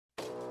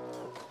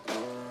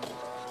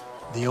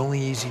The only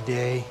easy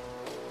day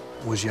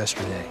was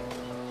yesterday.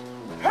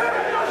 Get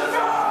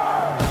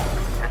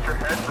your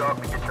heads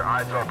up and get your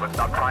eyes open.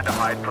 Stop trying to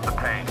hide from the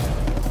pain.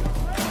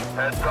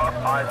 Heads up,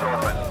 eyes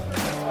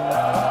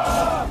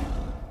open.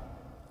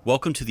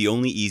 Welcome to The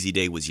Only Easy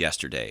Day Was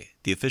Yesterday,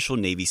 the official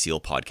Navy SEAL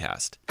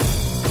podcast.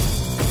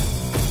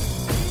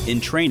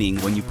 In training,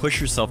 when you push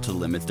yourself to the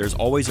limits, there's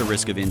always a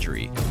risk of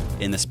injury.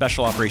 In the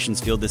special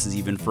operations field, this is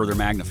even further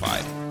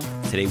magnified.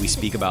 Today we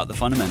speak about the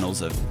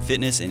fundamentals of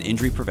fitness and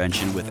injury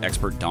prevention with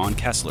expert Don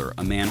Kessler,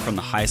 a man from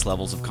the highest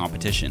levels of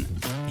competition.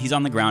 He's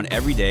on the ground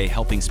every day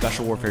helping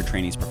special warfare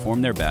trainees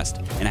perform their best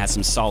and has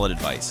some solid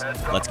advice.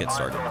 Let's get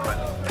started.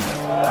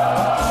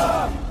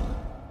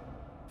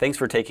 Thanks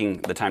for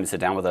taking the time to sit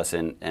down with us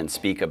and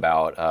speak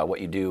about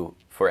what you do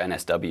for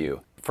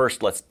NSW.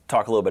 First, let's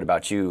talk a little bit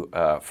about you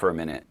for a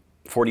minute.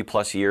 40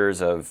 plus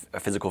years of a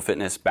physical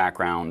fitness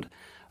background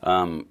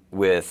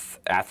with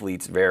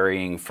athletes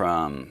varying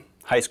from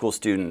high school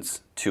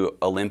students to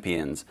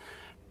Olympians.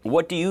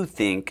 What do you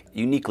think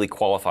uniquely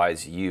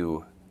qualifies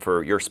you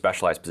for your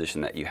specialized position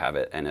that you have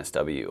at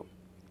NSW?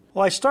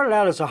 Well, I started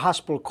out as a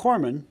hospital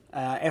corpsman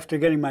after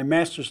getting my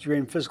master's degree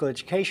in physical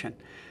education.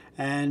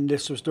 And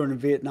this was during the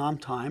Vietnam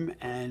time.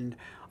 And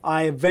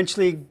I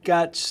eventually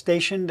got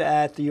stationed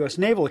at the U.S.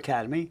 Naval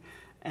Academy.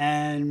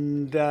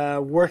 And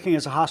working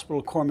as a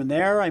hospital corpsman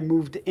there, I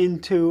moved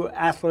into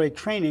athletic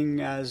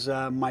training as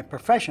my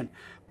profession.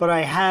 But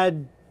I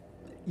had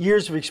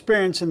years of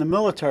experience in the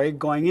military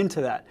going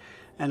into that.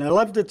 And I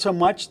loved it so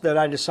much that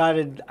I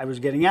decided I was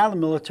getting out of the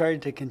military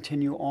to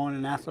continue on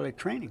in athletic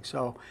training.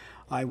 So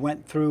I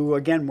went through,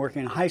 again,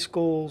 working in high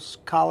schools,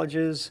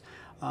 colleges.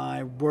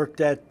 I worked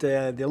at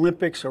the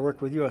Olympics. I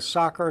worked with U.S.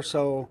 Soccer.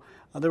 So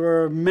there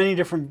were many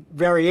different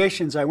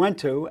variations I went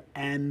to.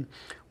 And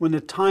when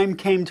the time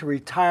came to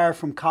retire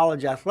from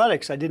college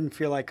athletics, I didn't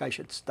feel like I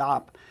should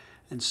stop.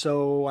 And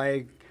so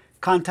I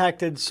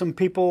contacted some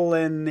people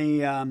in the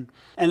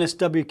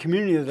NSW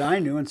community that I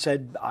knew and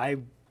said, I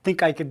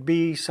think I could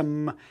be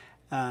some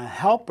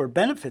help or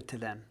benefit to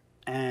them.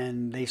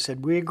 And they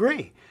said, we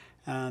agree.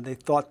 They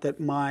thought that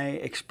my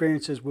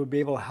experiences would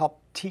be able to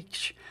help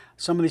teach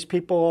some of these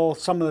people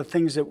some of the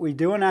things that we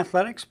do in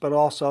athletics, but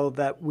also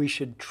that we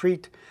should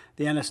treat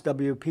the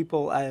NSW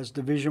people as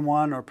Division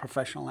I or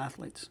professional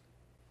athletes.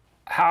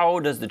 How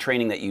does the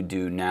training that you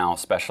do now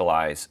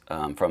specialize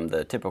from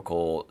the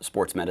typical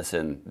sports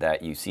medicine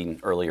that you've seen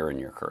earlier in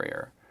your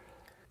career?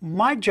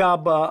 My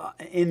job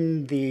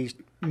in the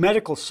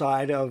medical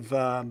side of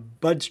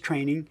BUDS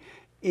training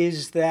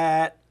is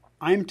that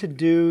I'm to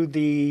do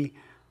the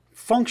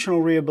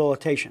functional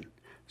rehabilitation.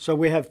 So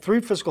we have 3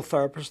 physical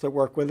therapists that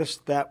work with us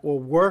that will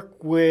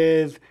work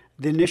with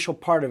the initial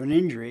part of an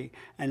injury,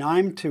 and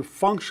I'm to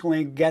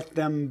functionally get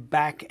them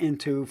back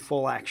into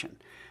full action.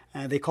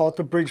 They call it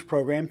the bridge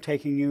program,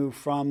 taking you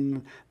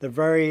from the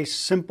very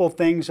simple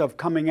things of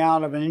coming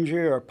out of an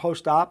injury or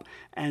post-op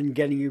and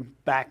getting you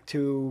back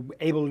to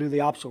able to do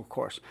the obstacle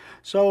course.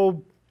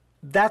 So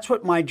that's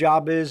what my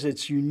job is.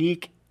 It's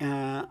unique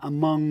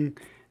among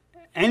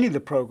any of the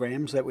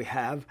programs that we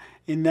have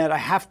in that I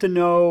have to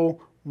know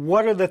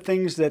what are the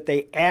things that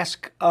they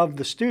ask of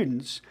the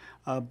students,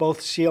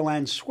 both SEAL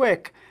and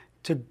SWCC,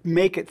 to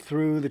make it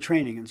through the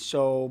training. And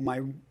so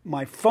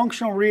my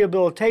functional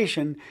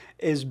rehabilitation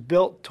is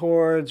built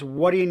towards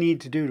what do you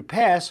need to do to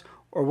pass,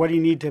 or what do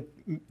you need to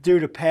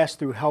do to pass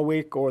through Hell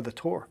Week or the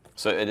tour.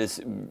 So it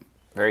is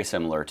very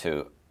similar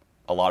to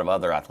a lot of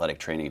other athletic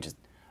training, just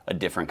a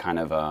different kind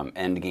of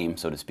end game,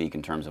 so to speak,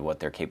 in terms of what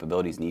their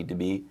capabilities need to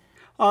be.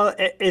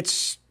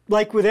 It's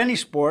like with any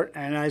sport,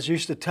 and as I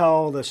used to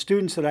tell the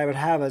students that I would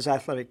have as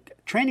athletic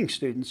training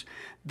students,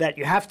 that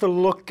you have to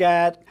look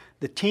at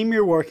the team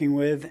you're working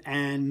with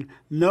and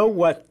know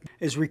what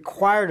is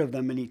required of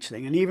them in each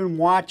thing, and even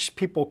watch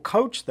people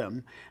coach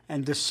them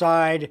and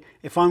decide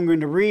if I'm going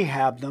to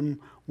rehab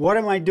them, what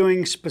am I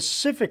doing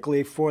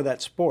specifically for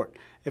that sport?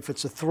 If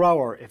it's a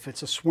thrower, if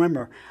it's a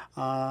swimmer,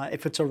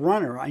 if it's a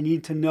runner, I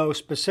need to know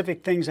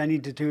specific things I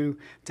need to do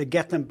to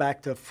get them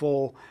back to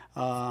full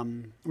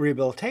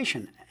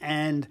rehabilitation.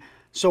 And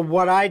so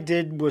what I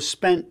did was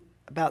spent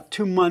about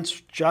 2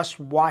 months just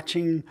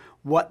watching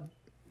what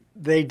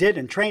they did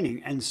in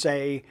training and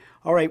say,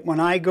 all right, when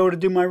I go to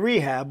do my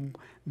rehab,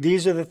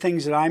 these are the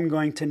things that I'm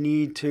going to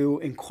need to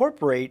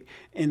incorporate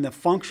in the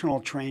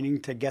functional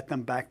training to get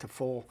them back to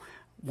full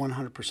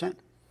 100%.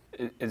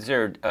 Is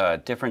there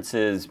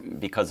differences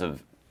because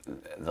of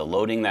the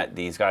loading that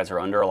these guys are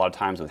under a lot of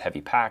times with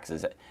heavy packs?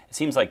 It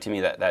seems like to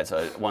me that that's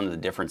one of the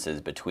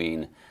differences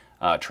between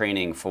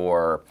training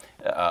for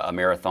a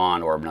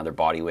marathon or another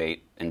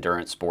bodyweight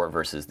endurance sport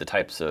versus the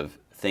types of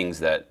things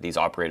that these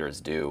operators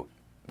do.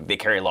 They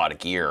carry a lot of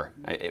gear.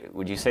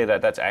 Would you say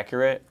that that's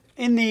accurate?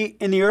 In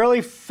the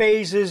early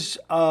phases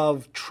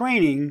of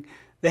training,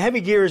 The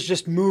heavy gear is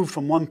just moved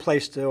from one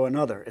place to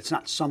another. It's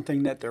not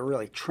something that they're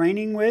really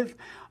training with.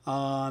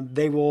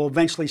 They will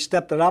eventually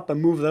step it up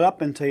and move it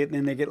up until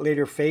then they get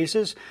later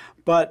phases.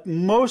 But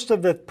most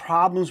of the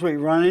problems we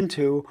run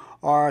into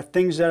are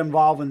things that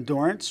involve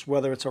endurance,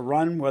 whether it's a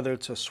run, whether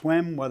it's a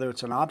swim, whether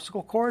it's an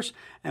obstacle course,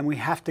 and we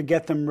have to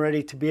get them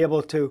ready to be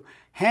able to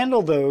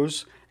handle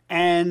those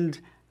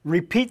and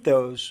repeat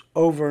those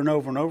over and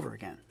over and over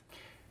again.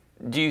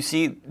 Do you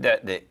see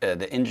that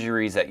the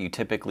injuries that you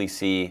typically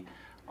see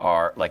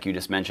are, like you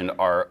just mentioned,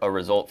 are a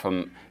result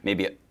from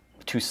maybe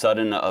too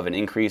sudden of an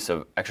increase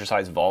of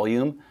exercise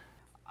volume?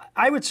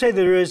 I would say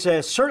there is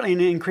certainly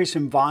an increase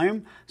in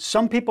volume.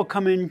 Some people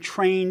come in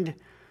trained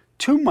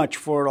too much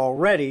for it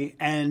already,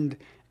 and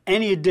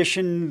any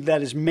addition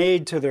that is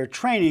made to their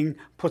training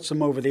puts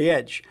them over the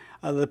edge.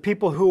 The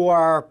people who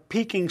are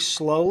peaking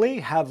slowly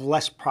have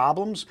less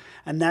problems,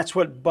 and that's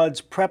what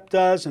Bud's prep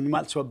does, and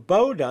that's what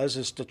Bo does,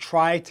 is to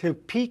try to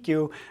peak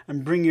you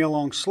and bring you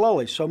along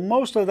slowly. So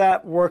most of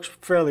that works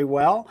fairly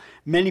well.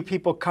 Many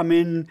people come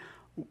in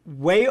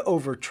way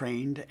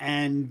overtrained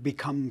and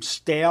become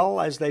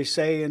stale, as they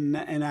say in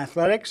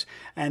athletics,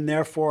 and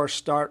therefore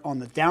start on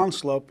the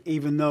downslope,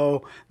 even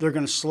though they're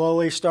going to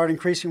slowly start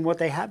increasing what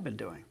they have been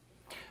doing.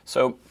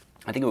 So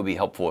I think it would be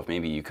helpful if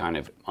maybe you kind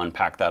of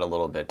unpack that a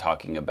little bit,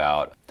 talking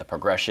about the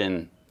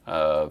progression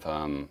of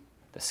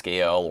the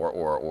scale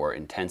or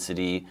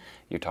intensity.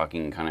 You're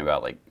talking kind of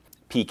about like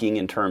peaking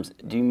in terms,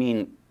 do you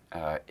mean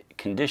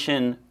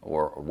condition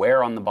or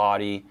wear on the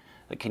body?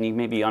 Like, can you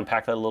maybe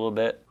unpack that a little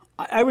bit?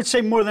 I would say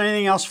more than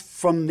anything else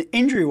from the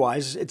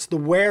injury-wise, it's the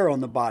wear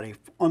on the body.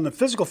 On the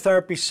physical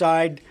therapy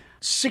side,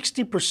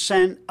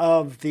 60%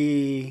 of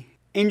the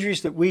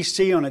injuries that we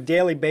see on a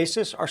daily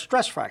basis are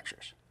stress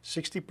fractures.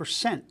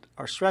 60%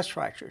 are stress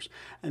fractures.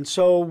 And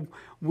so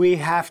we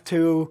have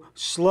to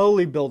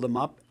slowly build them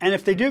up. And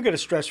if they do get a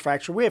stress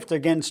fracture, we have to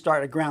again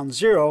start at ground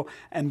zero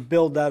and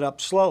build that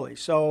up slowly.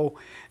 So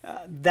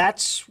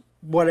that's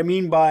what I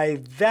mean by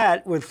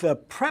that. With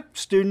prep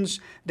students,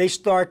 they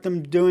start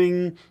them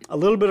doing a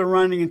little bit of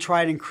running and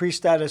try to increase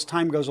that as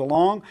time goes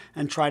along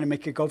and try to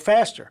make it go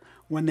faster.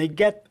 When they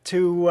get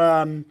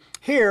to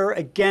here,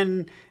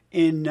 again,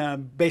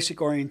 in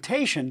basic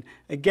orientation,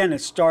 again, it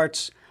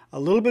starts a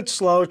little bit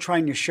slow,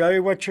 trying to show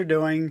you what you're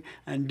doing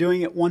and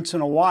doing it once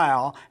in a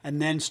while, and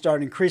then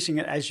start increasing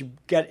it as you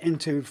get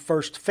into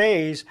first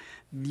phase.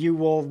 You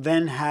will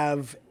then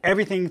have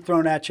everything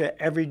thrown at you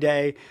every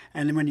day,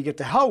 and then when you get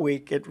to Hell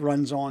Week, it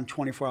runs on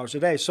 24 hours a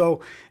day.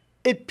 So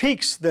it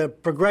peaks, the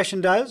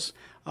progression does.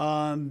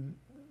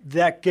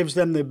 That gives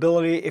them the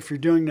ability, if you're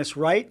doing this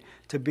right,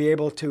 to be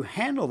able to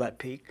handle that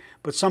peak.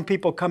 But some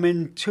people come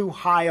in too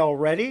high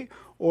already,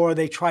 or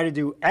they try to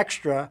do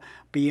extra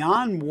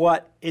beyond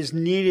what is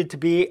needed to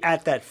be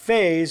at that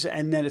phase,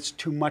 and then it's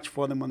too much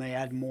for them when they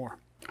add more.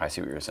 I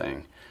see what you're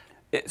saying.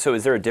 So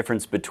is there a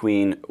difference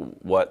between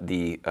what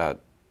the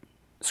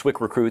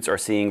SWIC recruits are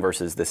seeing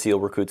versus the SEAL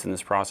recruits in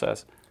this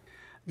process?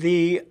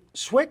 The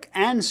SWIC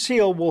and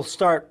SEAL will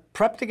start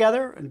prep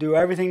together and do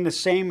everything the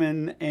same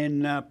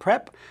in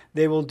prep.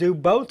 They will do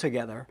BO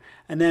together.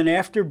 And then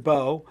after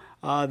BO,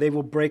 they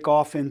will break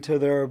off into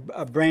their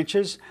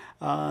branches.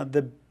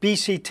 The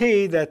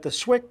BCT that the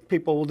SWIC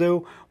people will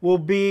do will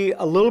be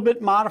a little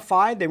bit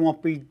modified. They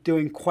won't be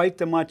doing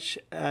quite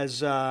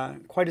as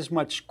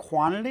much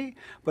quantity,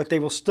 but they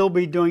will still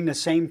be doing the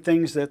same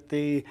things that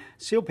the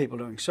SEAL people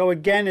are doing. So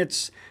again,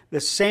 it's the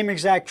same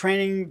exact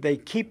training. They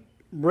keep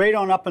right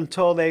on up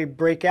until they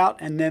break out,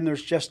 and then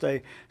there's just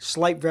a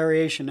slight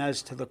variation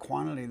as to the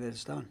quantity that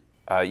is done.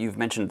 You've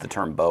mentioned the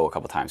term BO a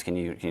couple times. Can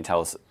you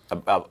tell us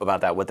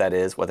about that, what that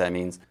is, what that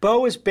means?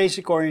 BO is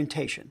basic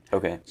orientation.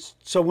 Okay.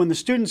 So when the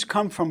students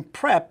come from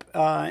prep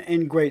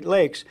in Great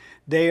Lakes,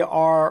 they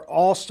are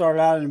all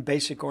started out in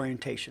basic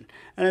orientation.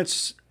 And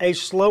it's a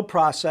slow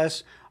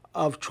process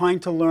of trying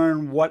to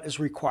learn what is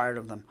required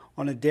of them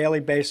on a daily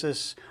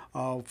basis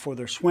for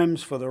their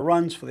swims, for their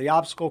runs, for the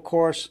obstacle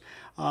course,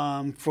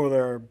 for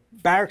their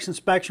barracks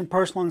inspection,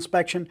 personal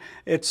inspection.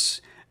 It's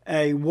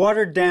a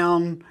watered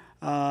down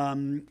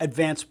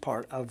advanced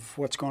part of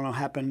what's going to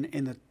happen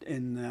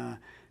in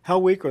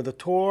Hell Week or the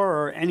tour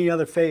or any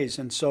other phase.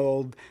 And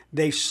so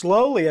they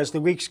slowly, as the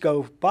weeks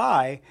go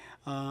by,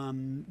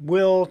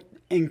 will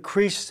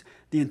increase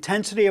the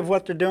intensity of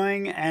what they're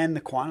doing and the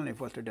quantity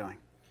of what they're doing.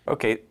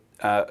 Okay,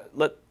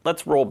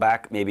 let's roll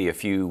back maybe a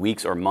few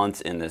weeks or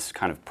months in this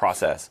kind of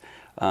process.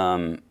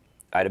 I'd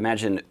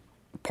imagine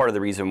part of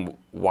the reason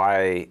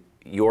why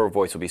your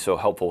voice will be so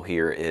helpful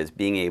here is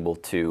being able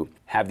to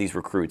have these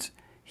recruits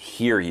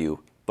hear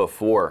you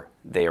before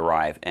they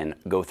arrive and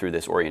go through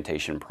this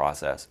orientation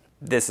process.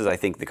 This is, I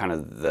think, the kind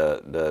of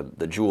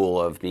the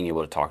jewel of being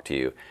able to talk to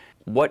you.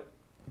 What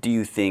do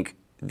you think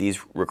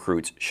these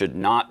recruits should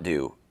not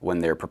do when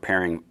they're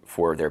preparing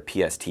for their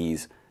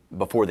PSTs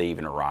before they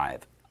even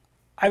arrive?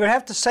 I would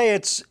have to say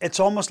it's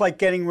almost like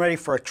getting ready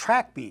for a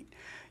track meet.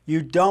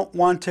 You don't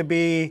want to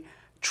be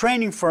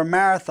training for a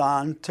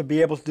marathon to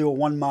be able to do a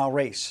 1-mile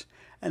race.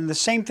 And the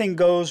same thing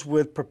goes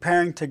with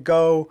preparing to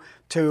go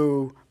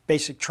to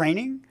basic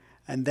training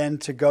and then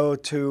to go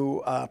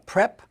to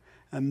prep,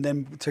 and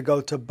then to go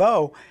to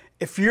bow.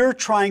 If you're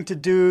trying to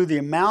do the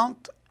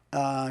amount,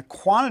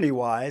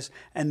 quantity-wise,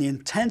 and the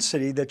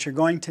intensity that you're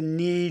going to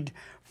need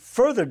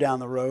further down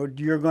the road,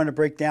 you're going to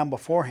break down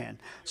beforehand.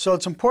 So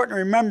it's important to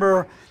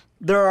remember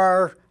there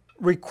are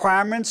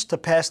requirements to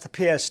pass the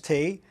PST.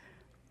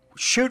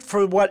 Shoot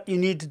for what you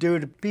need to do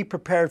to be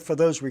prepared for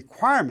those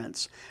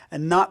requirements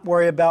and not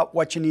worry about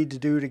what you need to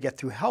do to get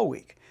through Hell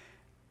Week.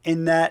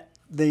 In that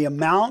the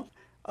amount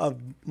of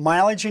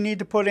mileage you need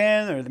to put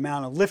in, or the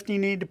amount of lifting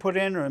you need to put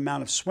in, or the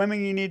amount of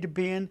swimming you need to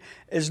be in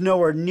is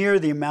nowhere near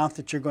the amount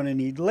that you're going to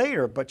need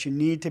later. But you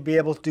need to be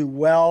able to do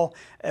well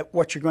at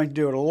what you're going to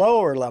do at a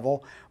lower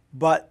level.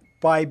 But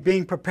by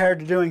being prepared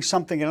to doing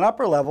something at an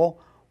upper level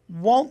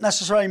won't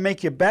necessarily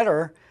make you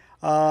better,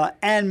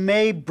 and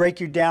may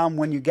break you down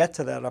when you get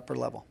to that upper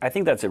level. I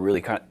think that's a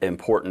really kind of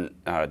important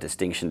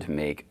distinction to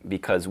make,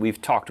 because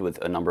we've talked with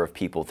a number of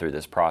people through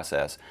this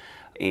process,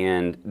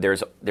 and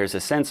there's a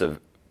sense of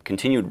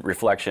continued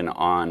reflection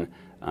on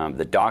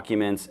the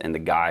documents and the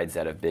guides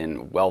that have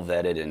been well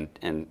vetted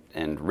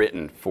and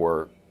written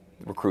for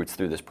recruits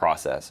through this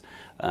process.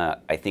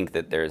 I think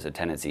that there's a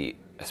tendency,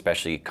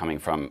 especially coming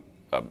from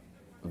a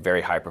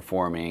very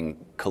high-performing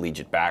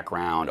collegiate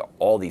background,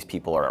 all these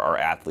people are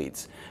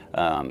athletes,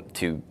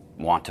 to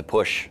want to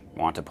push,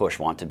 want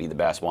to be the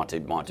best, want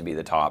to be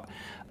the top.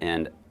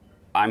 And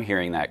I'm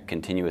hearing that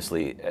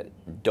continuously.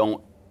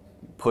 Don't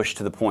push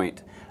to the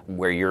point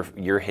where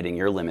you're hitting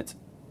your limits.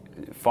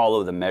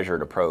 Follow the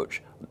measured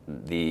approach,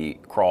 the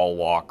crawl,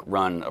 walk,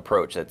 run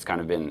approach that's kind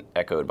of been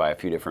echoed by a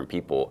few different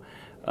people.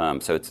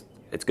 So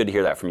it's good to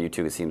hear that from you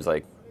too. It seems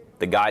like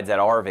the guides that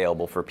are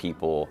available for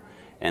people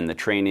and the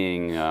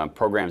training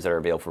programs that are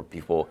available for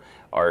people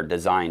are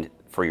designed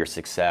for your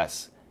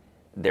success.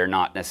 They're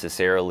not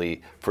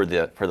necessarily for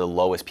the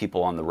lowest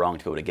people on the rung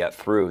to be able to get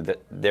through.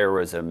 That there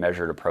was a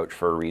measured approach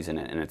for a reason,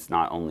 and it's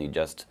not only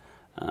just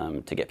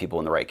to get people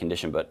in the right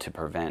condition, but to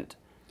prevent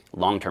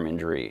long-term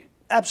injury.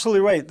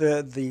 Absolutely right.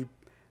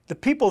 The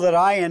people that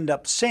I end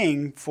up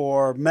seeing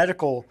for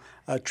medical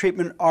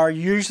treatment are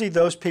usually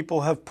those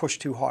people who have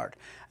pushed too hard.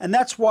 And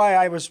that's why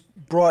I was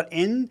brought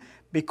in,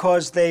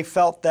 because they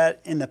felt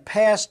that in the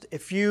past,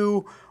 if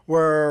you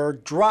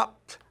were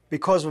dropped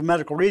because of a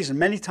medical reason,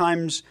 many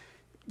times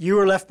you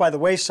were left by the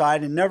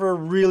wayside and never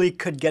really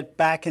could get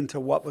back into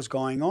what was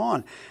going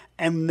on.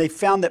 And they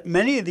found that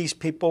many of these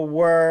people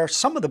were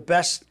some of the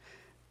best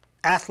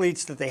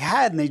athletes that they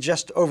had, and they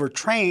just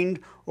overtrained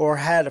or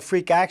had a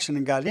freak accident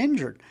and got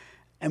injured.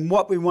 And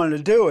what we wanted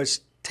to do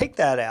is take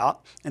that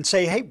out and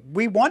say, hey,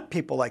 we want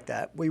people like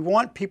that. We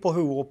want people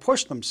who will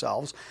push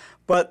themselves,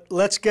 but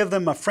let's give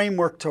them a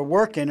framework to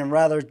work in, and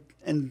rather,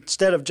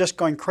 instead of just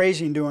going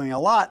crazy and doing a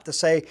lot, to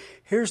say,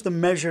 here's the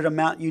measured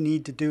amount you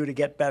need to do to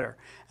get better.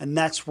 And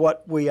that's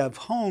what we have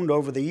honed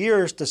over the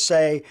years to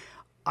say,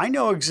 I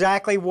know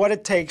exactly what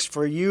it takes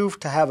for you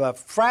to have a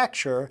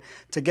fracture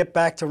to get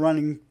back to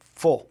running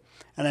full.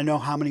 And I know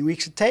how many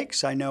weeks it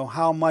takes. I know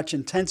how much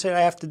intensity I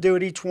have to do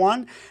at each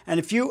one. And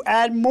if you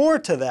add more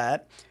to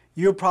that,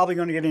 you're probably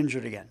going to get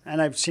injured again.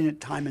 And I've seen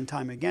it time and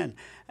time again.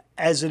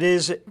 As it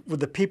is with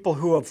the people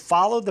who have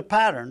followed the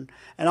pattern,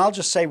 and I'll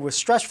just say with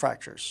stress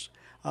fractures.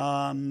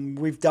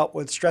 We've dealt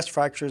with stress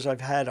fractures.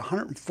 I've had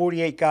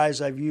 148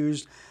 guys I've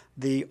used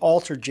the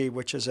Alter-G,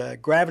 which is a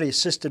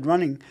gravity-assisted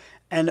running.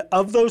 And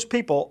of those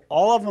people,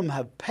 all of them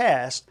have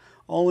passed.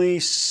 Only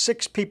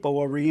 6 people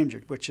were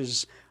re-injured, which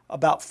is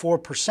about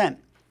 4%.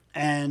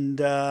 And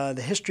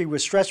the history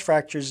with stress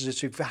fractures is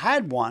if you've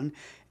had one,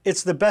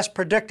 it's the best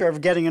predictor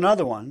of getting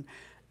another one.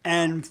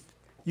 And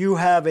you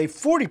have a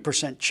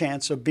 40%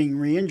 chance of being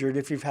re-injured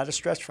if you've had a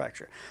stress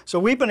fracture. So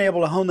we've been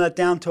able to hone that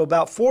down to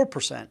about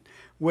 4%,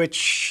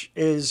 which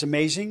is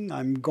amazing.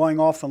 I'm going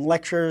off on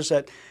lectures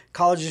at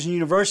colleges and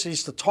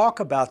universities to talk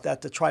about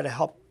that, to try to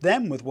help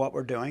them with what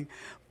we're doing.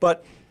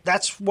 But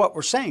that's what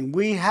we're saying.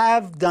 We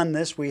have done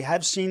this. We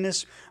have seen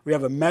this. We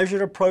have a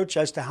measured approach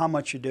as to how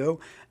much you do.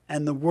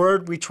 And the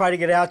word we try to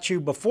get out to you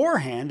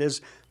beforehand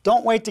is,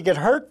 don't wait to get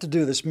hurt to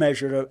do this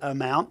measured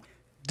amount.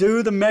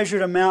 Do the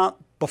measured amount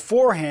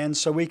beforehand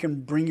so we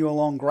can bring you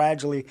along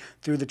gradually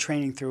through the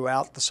training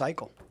throughout the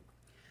cycle.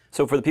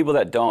 So for the people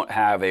that don't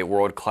have a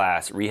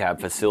world-class rehab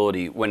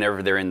facility,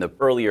 whenever they're in the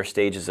earlier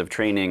stages of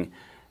training,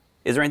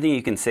 is there anything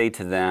you can say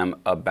to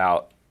them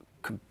about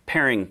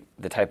comparing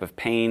the type of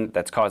pain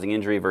that's causing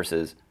injury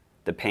versus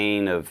the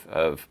pain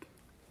of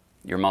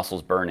your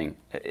muscles burning?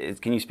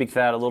 Can you speak to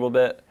that a little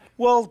bit?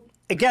 Well,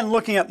 again,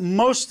 looking at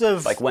most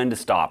of... Like when to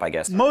stop, I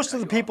guess. Most of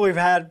the people we've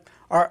had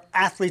are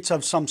athletes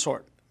of some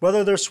sort.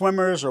 Whether they're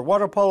swimmers or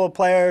water polo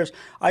players,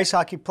 ice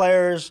hockey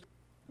players,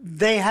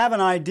 they have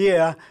an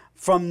idea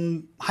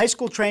from high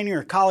school training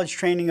or college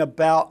training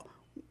about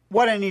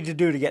what I need to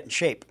do to get in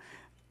shape.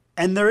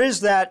 And there is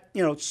that,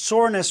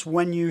 soreness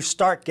when you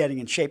start getting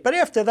in shape. But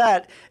after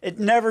that, it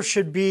never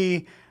should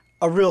be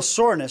a real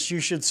soreness. You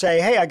should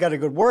say, hey, I got a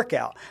good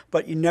workout.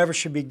 But you never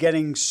should be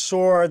getting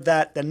sore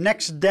that the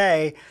next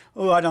day,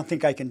 oh, I don't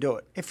think I can do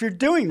it. If you're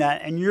doing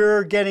that and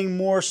you're getting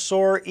more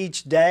sore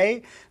each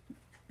day,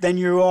 then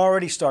you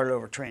already started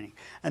overtraining.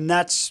 And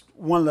that's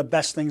one of the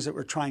best things that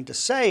we're trying to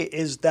say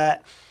is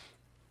that,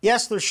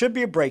 yes, there should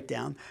be a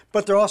breakdown,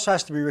 but there also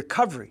has to be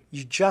recovery.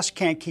 You just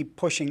can't keep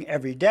pushing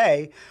every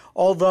day,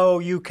 although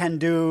you can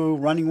do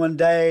running one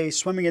day,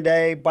 swimming a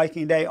day,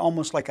 biking a day,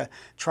 almost like a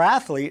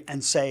triathlete,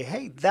 and say,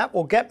 hey, that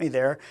will get me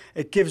there.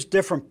 It gives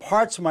different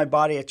parts of my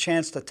body a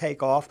chance to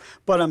take off,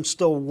 but I'm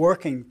still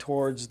working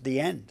towards the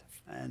end.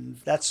 And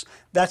that's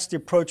the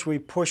approach we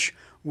push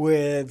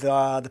with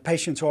the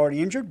patients who are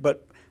already injured,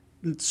 but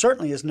it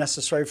certainly is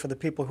necessary for the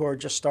people who are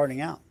just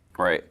starting out.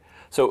 Right.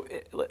 So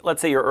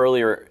let's say you're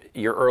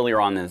earlier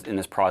on in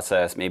this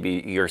process.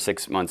 Maybe you're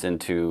 6 months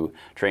into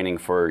training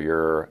for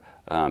your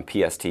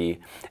PST,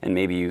 and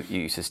maybe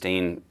you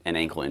sustain an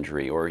ankle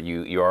injury, or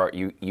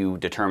you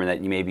determine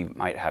that you maybe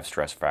might have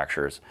stress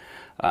fractures.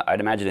 I'd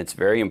imagine it's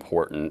very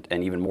important,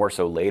 and even more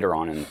so later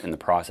on in the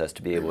process,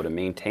 to be able to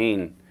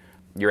maintain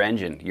your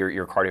engine,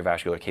 your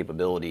cardiovascular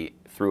capability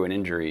through an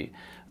injury.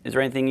 Is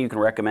there anything you can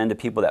recommend to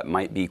people that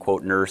might be,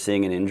 quote,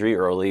 nursing an injury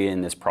early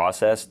in this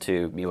process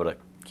to be able to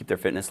keep their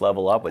fitness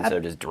level up instead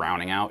of just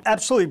drowning out?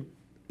 Absolutely.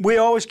 We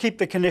always keep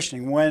the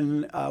conditioning.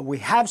 When we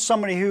have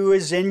somebody who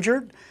is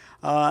injured,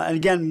 and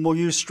again, we'll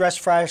use stress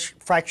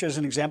fracture as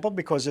an example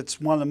because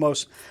it's one of the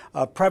most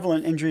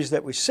prevalent injuries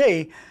that we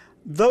see.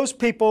 Those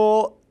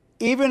people,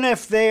 even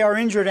if they are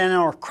injured and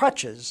are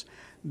crutches,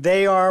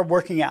 they are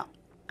working out.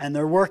 And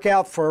their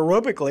workout for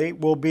aerobically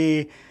will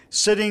be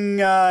sitting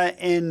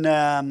in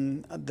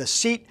the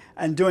seat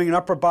and doing an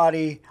upper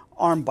body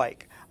arm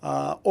bike,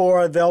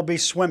 or they'll be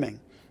swimming.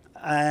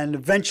 And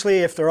eventually,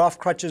 if they're off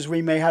crutches,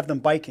 we may have them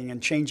biking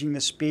and changing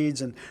the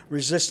speeds and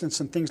resistance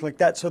and things like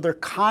that. So they're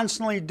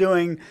constantly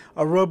doing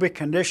aerobic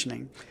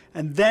conditioning.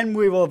 And then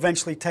we will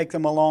eventually take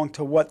them along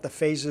to what the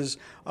phases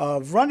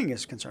of running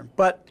is concerned.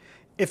 But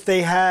if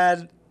they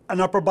had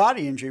an upper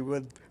body injury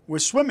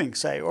with swimming,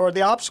 say, or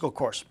the obstacle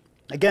course,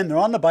 again, they're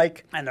on the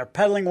bike and they're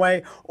pedaling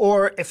away,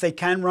 or if they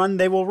can run,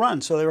 they will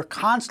run. So they will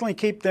constantly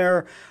keep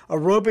their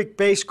aerobic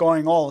base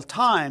going all the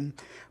time.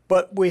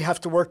 But we have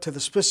to work to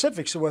the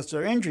specifics of what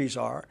their injuries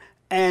are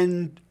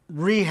and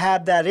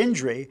rehab that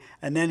injury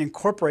and then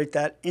incorporate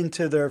that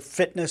into their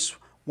fitness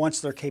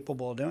once they're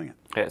capable of doing it.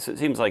 Yeah, so it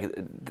seems like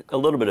a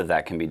little bit of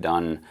that can be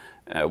done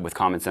with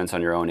common sense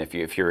on your own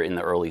if you're in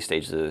the early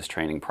stages of this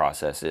training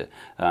process.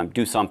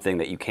 Do something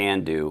that you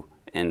can do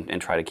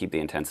and try to keep the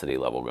intensity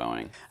level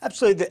going.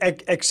 Absolutely,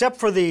 except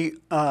for the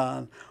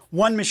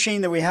one machine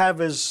that we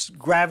have is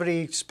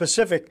gravity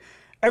specific.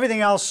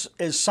 Everything else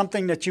is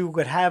something that you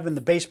could have in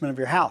the basement of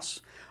your house.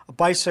 A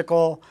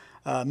bicycle,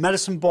 a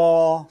medicine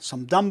ball,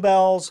 some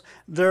dumbbells.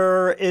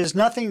 There is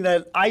nothing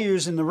that I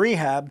use in the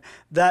rehab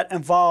that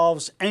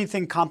involves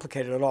anything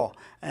complicated at all.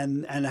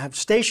 And have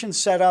stations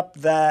set up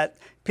that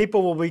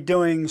people will be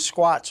doing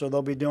squats, or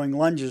they'll be doing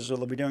lunges, or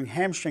they'll be doing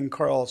hamstring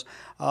curls.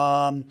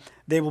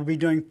 They will be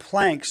doing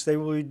planks. They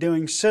will be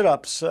doing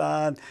sit-ups,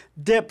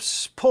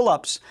 dips,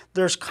 pull-ups.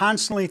 There's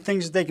constantly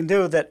things that they can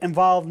do that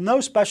involve no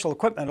special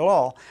equipment at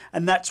all.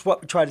 And that's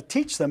what we try to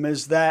teach them,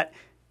 is that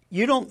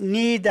you don't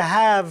need to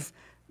have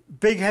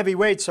big heavy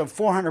weights of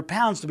 400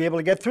 pounds to be able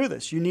to get through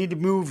this. You need to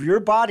move your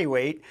body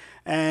weight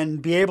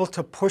and be able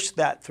to push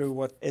that through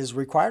what is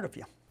required of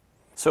you.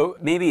 So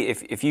maybe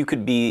if you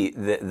could be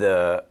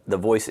the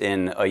voice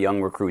in a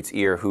young recruit's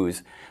ear who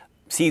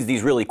sees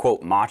these really,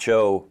 quote,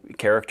 macho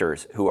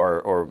characters who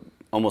are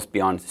almost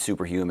beyond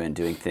superhuman,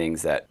 doing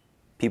things that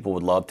people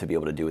would love to be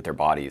able to do with their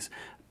bodies.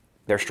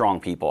 They're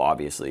strong people,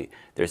 obviously.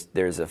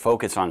 There's a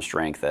focus on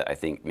strength that I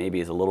think maybe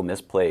is a little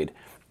misplayed.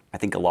 I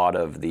think a lot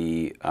of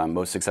the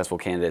most successful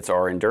candidates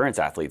are endurance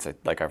athletes,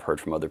 like I've heard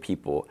from other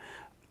people.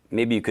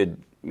 Maybe you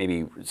could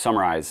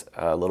summarize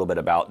a little bit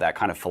about that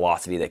kind of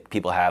philosophy that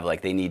people have,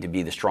 like they need to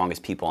be the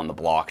strongest people on the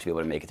block to be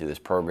able to make it through this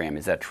program.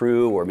 Is that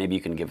true, or maybe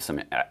you can give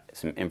some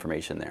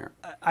information there?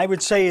 I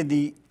would say in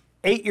the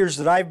 8 years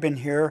that I've been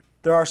here,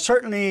 there are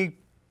certainly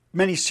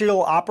many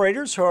serial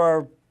operators who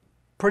are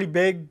pretty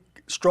big,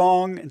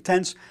 strong,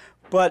 intense,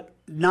 but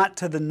not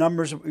to the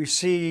numbers that we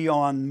see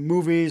on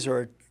movies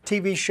or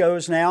TV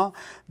shows now,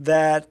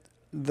 that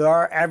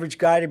our average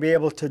guy to be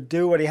able to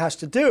do what he has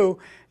to do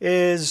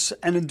is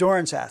an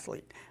endurance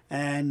athlete.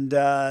 And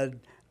I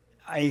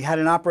had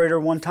an operator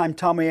one time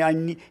tell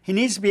me he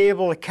needs to be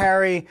able to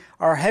carry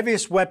our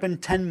heaviest weapon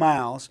 10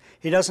 miles.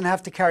 He doesn't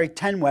have to carry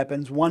 10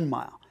 weapons 1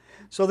 mile.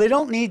 So they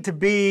don't need to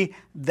be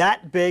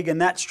that big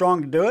and that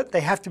strong to do it.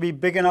 They have to be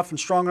big enough and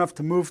strong enough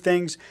to move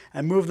things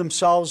and move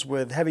themselves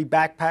with heavy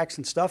backpacks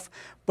and stuff.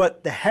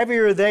 But the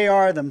heavier they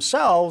are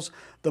themselves,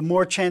 the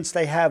more chance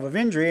they have of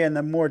injury and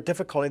the more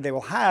difficulty they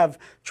will have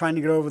trying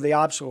to get over the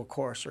obstacle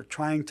course or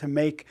trying to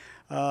make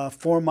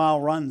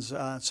 4-mile runs.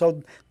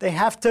 So they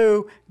have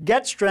to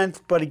get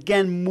strength, but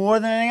again, more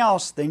than anything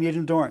else, they need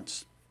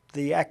endurance.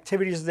 The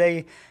activities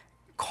they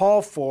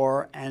call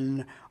for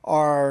and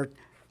are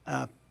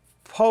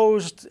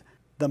posed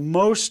the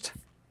most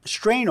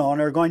strain on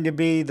are going to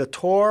be the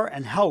Tour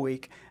and Hell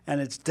Week, and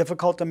it's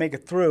difficult to make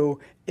it through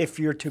if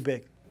you're too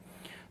big.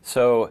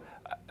 So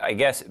I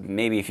guess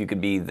maybe if you could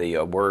be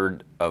the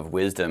word of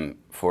wisdom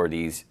for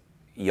these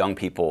young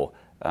people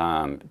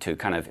to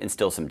kind of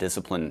instill some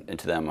discipline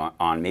into them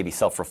on maybe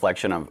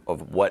self-reflection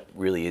of what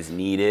really is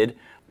needed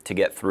to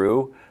get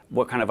through.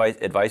 What kind of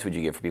advice would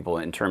you give for people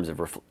in terms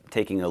of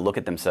taking a look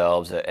at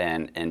themselves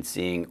and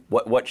seeing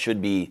what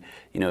should be,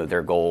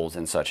 their goals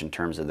and such in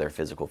terms of their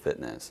physical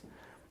fitness?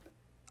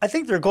 I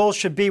think their goals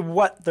should be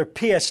what their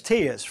PST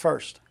is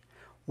first.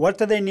 What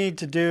do they need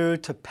to do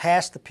to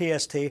pass the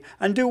PST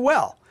and do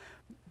well?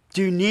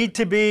 Do you need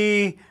to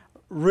be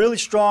really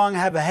strong,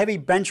 have a heavy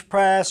bench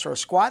press or a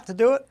squat to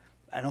do it?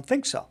 I don't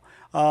think so.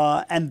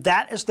 And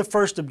that is the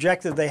first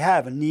objective they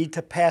have, a need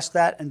to pass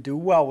that and do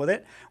well with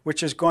it,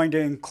 which is going to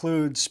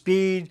include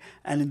speed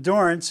and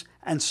endurance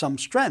and some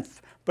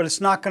strength. But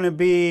it's not going to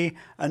be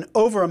an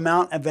over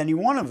amount of any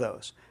one of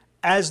those.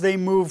 As they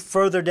move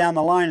further down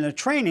the line in the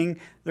training,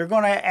 they're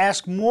going to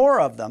ask more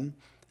of them,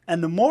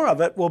 and the more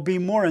of it will be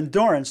more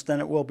endurance than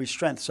it will be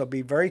strength. So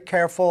be very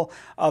careful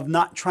of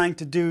not trying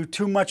to do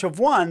too much of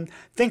one,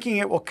 thinking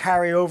it will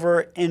carry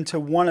over into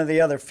one of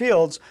the other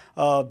fields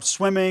of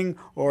swimming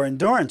or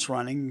endurance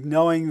running,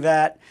 knowing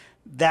that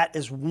that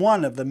is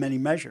one of the many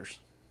measures.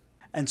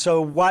 And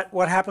so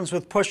what happens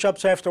with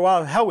push-ups after a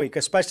while, Hell Week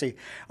especially,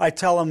 I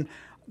tell them,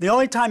 the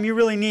only time you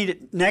really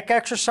need neck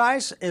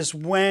exercise is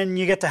when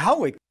you get to Hell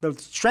Week. The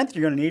strength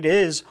you're going to need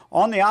is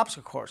on the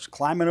obstacle course,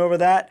 climbing over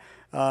that,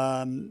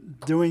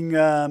 doing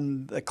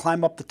the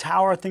climb up the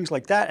tower, things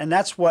like that. And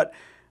that's what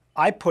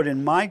I put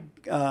in my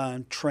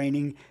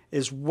training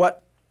is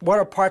what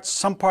are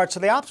some parts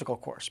of the obstacle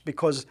course,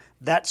 because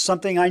that's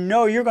something I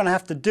know you're going to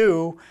have to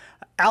do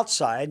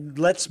outside.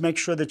 Let's make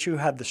sure that you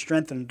have the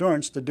strength and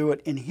endurance to do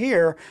it in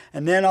here,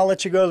 and then I'll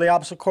let you go to the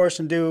obstacle course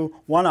and do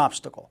one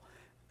obstacle.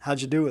 How'd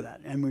you do with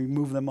that? And we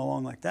move them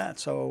along like that.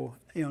 So,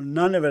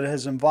 none of it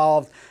has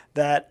involved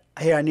that,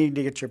 hey, I need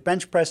to get your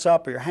bench press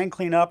up or your hang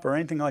clean up or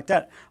anything like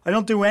that. I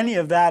don't do any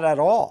of that at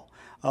all.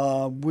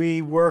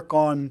 We work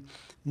on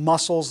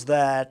muscles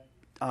that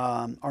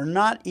are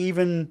not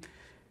even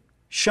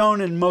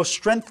shown in most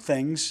strength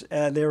things.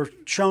 They're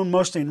shown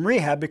mostly in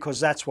rehab because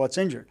that's what's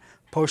injured.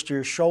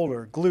 Posterior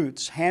shoulder,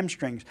 glutes,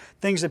 hamstrings,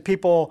 things that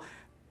people,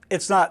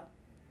 it's not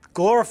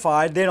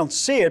glorified, they don't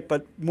see it,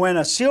 but when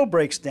a SEAL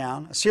breaks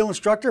down, a SEAL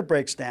instructor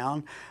breaks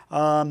down,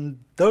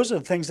 those are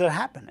the things that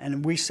happen.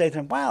 And we say to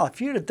them, wow, if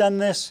you'd have done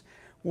this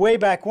way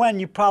back when,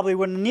 you probably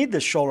wouldn't need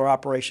this shoulder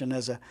operation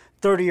as a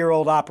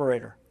 30-year-old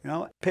operator.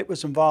 Pitt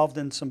was involved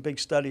in some big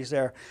studies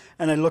there,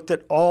 and I looked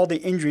at all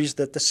the injuries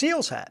that the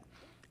SEALs had.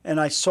 And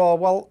I saw,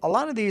 well, a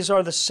lot of these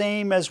are the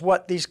same as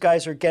what these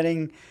guys are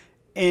getting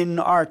in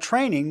our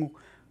training.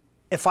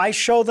 If I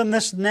show them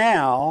this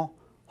now,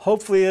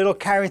 hopefully it'll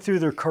carry through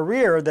their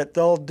career that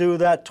they'll do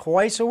that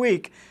twice a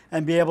week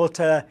and be able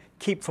to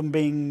keep from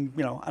being,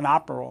 an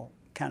operable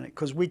candidate.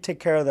 Because we take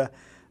care of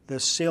the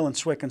SEAL and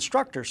SWIC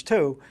instructors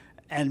too,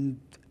 and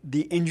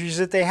the injuries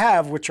that they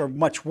have, which are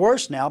much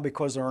worse now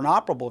because they're an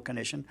operable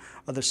condition,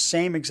 are the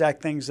same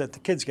exact things that the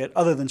kids get,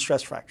 other than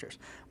stress fractures.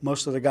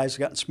 Most of the guys have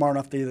gotten smart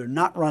enough to either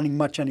not running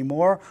much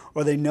anymore,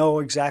 or they know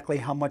exactly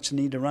how much they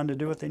need to run to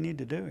do what they need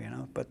to do.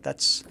 But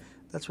that's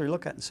what you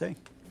look at and see.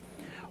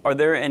 Are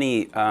there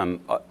any,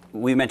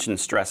 we mentioned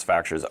stress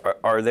fractures,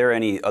 are there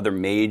any other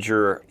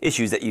major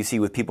issues that you see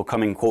with people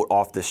coming, quote,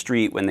 off the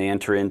street when they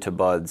enter into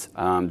BUD/S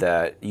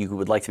that you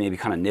would like to maybe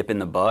kind of nip in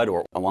the bud,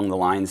 or along the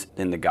lines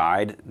in the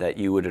guide that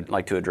you would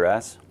like to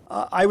address?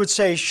 I would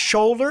say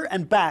shoulder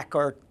and back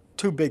are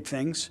two big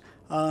things.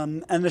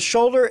 And the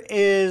shoulder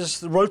is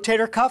the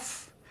rotator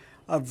cuff.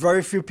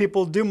 Very few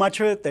people do much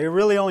of it. They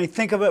really only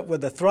think of it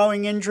with a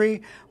throwing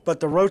injury, but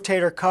the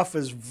rotator cuff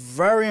is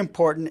very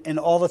important in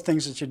all the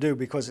things that you do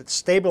because it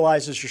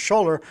stabilizes your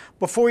shoulder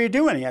before you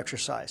do any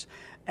exercise.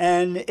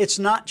 And it's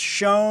not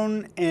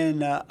shown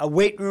in a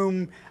weight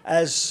room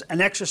as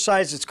an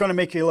exercise that's going to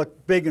make you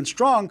look big and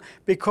strong,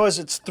 because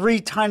it's three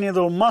tiny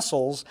little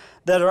muscles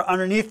that are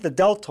underneath the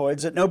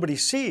deltoids that nobody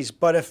sees.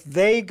 But if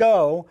they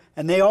go,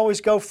 and they always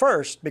go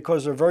first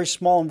because they're very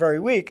small and very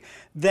weak,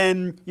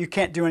 then you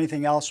can't do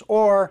anything else.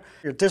 Or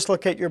you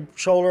dislocate your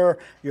shoulder,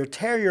 you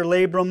tear your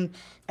labrum,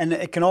 and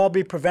it can all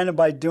be prevented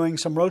by doing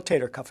some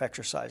rotator cuff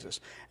exercises.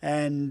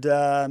 And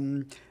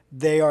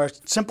they are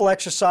simple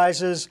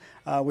exercises.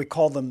 We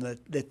call them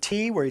the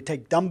T, where you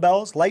take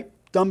dumbbells, light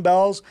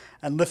dumbbells,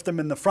 and lift them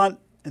in the front,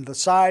 in the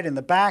side, in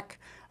the back.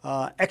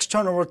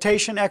 External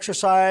rotation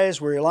exercise,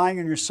 where you're lying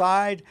on your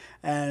side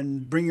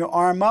and bring your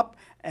arm up.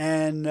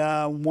 And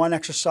one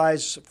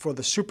exercise for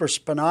the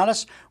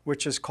supraspinatus,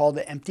 which is called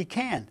the empty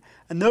can.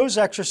 And those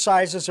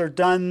exercises are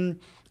done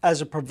as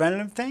a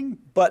preventative thing,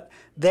 but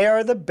they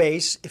are the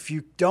base. If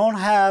you don't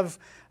have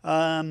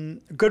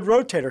good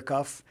rotator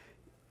cuff,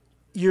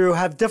 you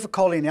have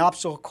difficulty in the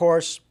obstacle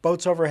course,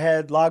 boats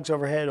overhead, logs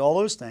overhead, all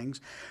those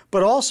things,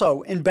 but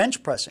also in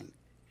bench pressing.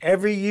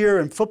 Every year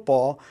in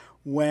football,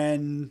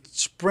 when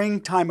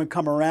springtime would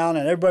come around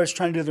and everybody's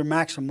trying to do their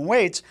maximum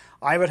weights,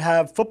 I would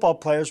have football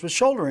players with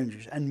shoulder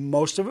injuries, and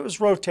most of it was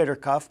rotator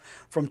cuff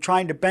from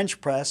trying to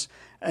bench press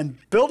and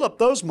build up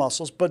those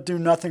muscles, but do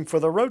nothing for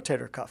the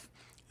rotator cuff.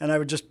 And I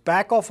would just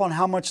back off on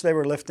how much they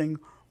were lifting,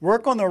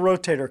 work on their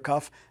rotator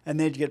cuff, and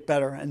they'd get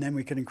better, and then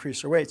we could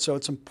increase their weight. So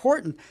it's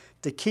important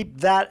to keep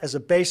that as a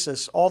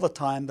basis all the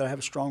time, that I have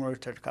a strong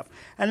rotator cuff.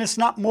 And it's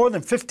not more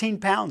than 15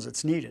 pounds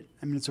that's needed.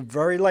 I mean, it's a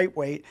very light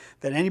weight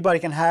that anybody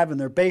can have in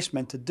their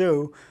basement to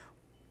do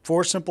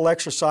 4 simple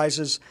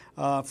exercises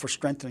for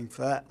strengthening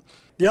for that.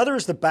 The other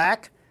is the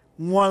back.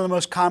 One of the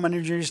most common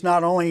injuries,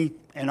 not only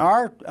in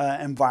our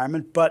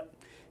environment, but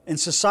in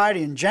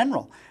society in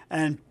general.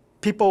 And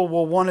people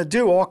will want to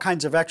do all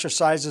kinds of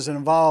exercises that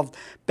involve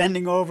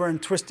bending over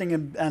and twisting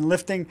and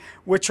lifting,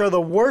 which are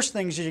the worst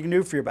things that you can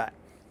do for your back.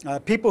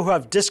 People who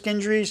have disc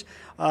injuries,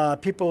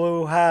 people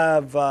who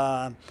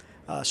have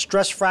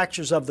stress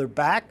fractures of their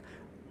back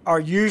are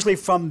usually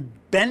from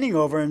bending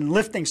over and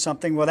lifting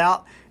something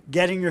without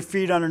getting your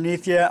feet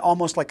underneath you,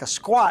 almost like a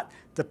squat,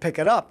 to pick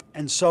it up.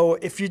 And so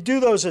if you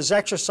do those as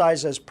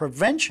exercise as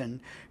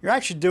prevention, you're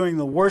actually doing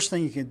the worst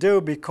thing you can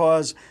do,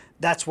 because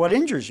that's what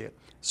injures you.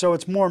 So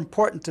it's more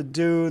important to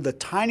do the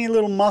tiny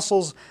little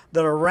muscles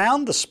that are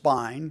around the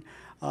spine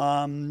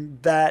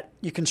that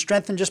you can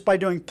strengthen just by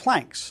doing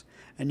planks.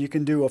 And you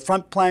can do a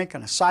front plank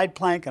and a side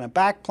plank and a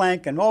back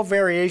plank and all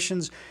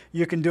variations.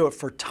 You can do it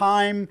for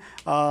time.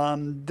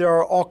 There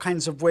are all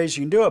kinds of ways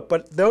you can do it,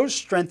 but those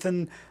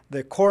strengthen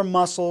the core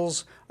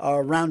muscles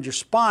around your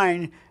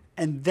spine,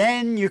 and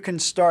then you can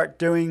start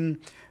doing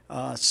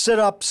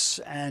sit-ups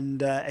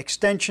and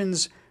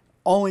extensions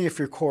only if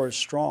your core is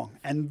strong.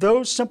 And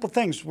those simple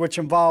things, which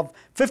involve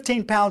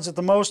 15 pounds at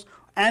the most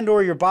and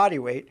or your body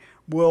weight,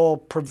 will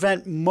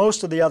prevent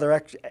most of the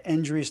other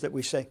injuries that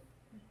we see.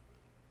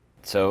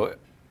 So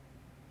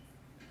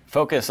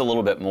focus a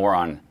little bit more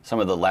on some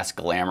of the less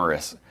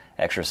glamorous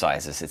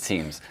exercises, it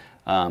seems,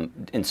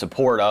 in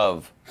support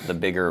of the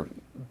bigger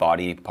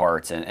body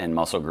parts and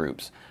muscle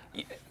groups.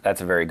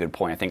 That's a very good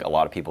point. I think a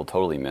lot of people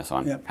totally miss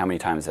on how many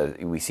times have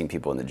we seen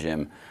people in the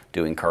gym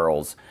doing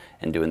curls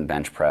and doing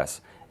bench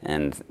press,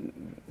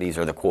 and these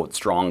are the quote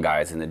strong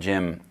guys in the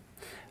gym,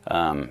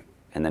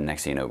 and then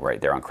next thing you know, right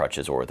there on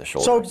crutches or the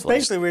shoulders. So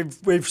basically,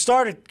 we've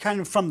started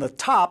kind of from the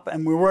top,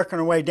 and we're working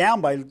our way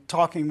down by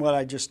talking what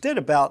I just did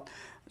about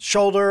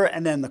shoulder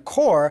and then the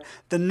core.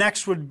 The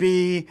next would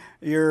be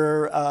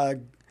your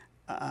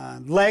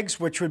legs,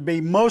 which would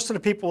be most of the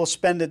people will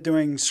spend it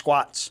doing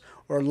squats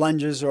or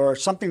lunges or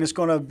something that's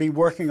going to be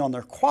working on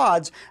their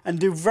quads, and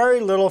do very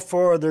little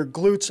for their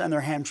glutes and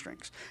their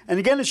hamstrings. And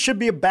again, it should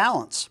be a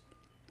balance.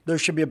 There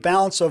should be a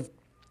balance of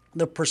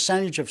the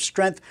percentage of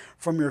strength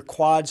from your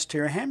quads to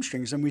your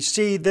hamstrings. And we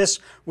see this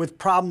with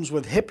problems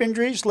with hip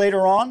injuries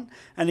later on.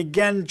 And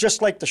again,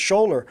 just like the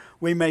shoulder,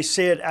 we may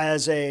see it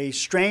as a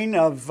strain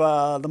of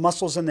the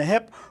muscles in the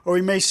hip, or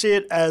we may see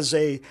it as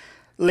a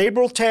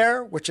labral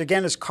tear, which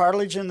again is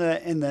cartilage in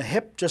the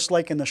hip, just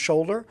like in the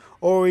shoulder,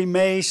 or we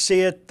may see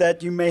it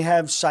that you may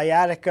have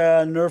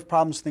sciatica, nerve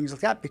problems, things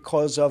like that,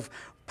 because of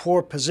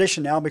poor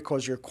position now,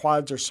 because your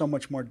quads are so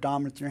much more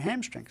dominant than your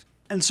hamstrings.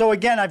 And so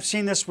again, I've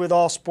seen this with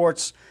all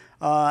sports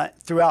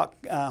throughout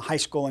high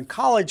school and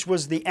college,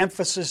 was the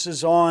emphasis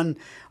is on,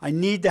 I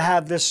need to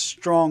have this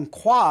strong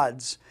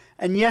quads.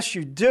 And yes,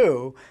 you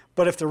do,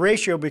 but if the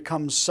ratio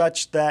becomes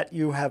such that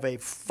you have a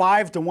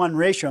 5-to-1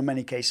 ratio in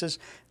many cases,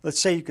 let's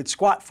say you could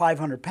squat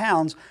 500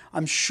 pounds,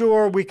 I'm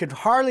sure we could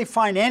hardly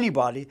find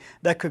anybody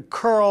that could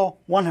curl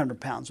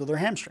 100 pounds with their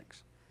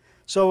hamstrings.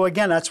 So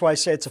again, that's why I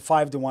say it's a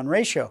 5-to-1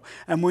 ratio.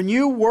 And when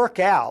you work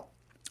out,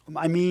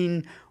 I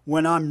mean,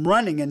 when I'm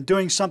running and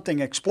doing something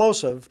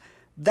explosive,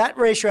 that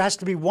ratio has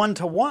to be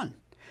 1-to-1.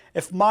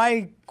 If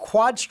my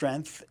quad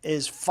strength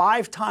is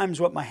 5 times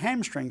what my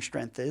hamstring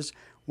strength is,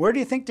 where do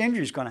you think the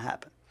injury is going to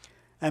happen?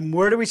 And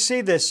where do we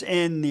see this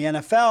in the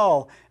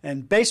NFL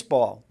and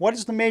baseball? What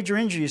is the major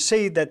injury you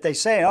see that they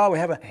say, oh, we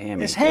have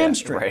it's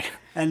hamstring. Yeah, right.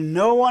 And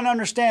no one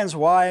understands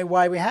why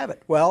we have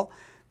it. Well,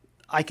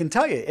 I can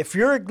tell you, if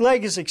your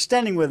leg is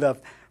extending with a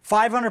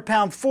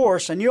 500-pound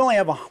force and you only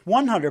have a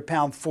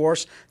 100-pound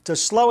force to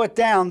slow it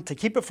down to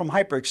keep it from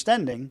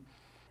hyperextending,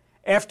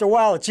 after a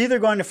while it's either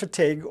going to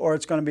fatigue or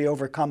it's going to be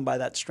overcome by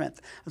that strength.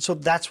 And so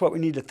that's what we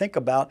need to think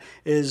about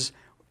is,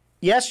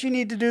 yes, you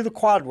need to do the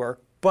quad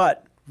work,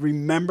 but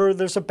remember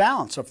there's a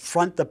balance of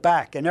front to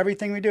back in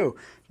everything we do.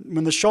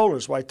 When the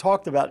shoulders, what I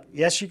talked about,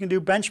 yes, you can do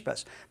bench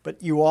press,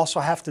 but you also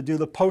have to do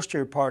the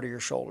posterior part of your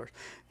shoulders.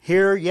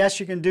 Here, yes,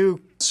 you can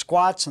do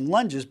squats and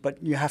lunges,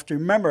 but you have to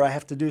remember I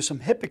have to do some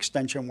hip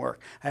extension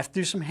work. I have to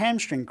do some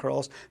hamstring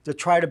curls to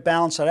try to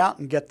balance it out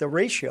and get the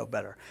ratio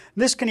better.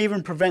 This can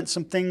even prevent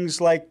some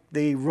things like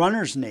the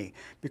runner's knee,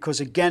 because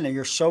again,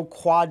 you're so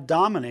quad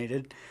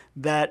dominated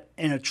that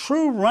in a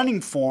true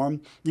running form,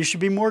 you should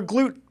be more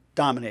glute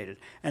dominated.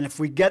 And if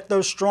we get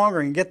those stronger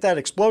and get that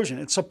explosion,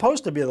 it's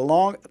supposed to be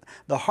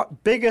the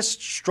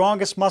biggest,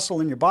 strongest muscle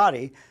in your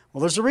body. Well,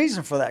 there's a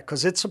reason for that,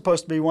 because it's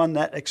supposed to be one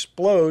that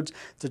explodes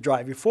to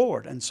drive you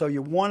forward. And so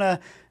you want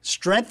to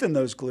strengthen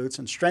those glutes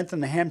and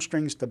strengthen the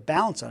hamstrings to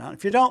balance it out.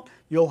 If you don't,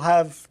 you'll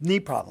have knee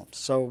problems.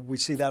 So we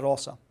see that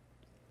also.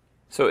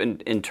 So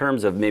in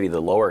terms of maybe the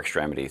lower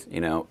extremities,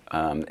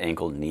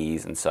 ankle,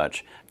 knees, and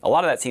such, a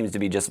lot of that seems to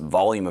be just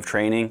volume of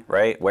training,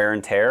 right? Wear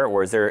and tear,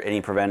 or is there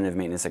any preventative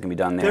maintenance that can be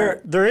done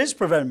there? There is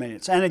preventative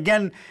maintenance. And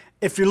again,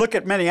 if you look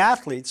at many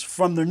athletes,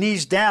 from their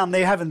knees down,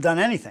 they haven't done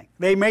anything.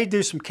 They may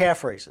do some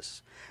calf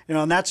raises.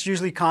 And that's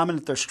usually common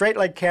if they're straight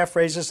leg calf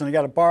raises and they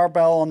got a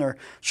barbell on their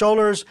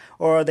shoulders,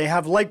 or they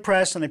have leg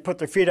press and they put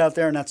their feet out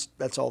there and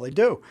that's all they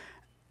do.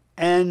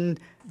 And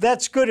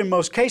that's good in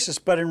most cases,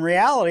 but in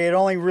reality, it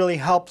only really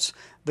helps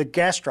the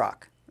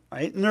gastroc,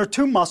 right? And there are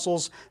two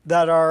muscles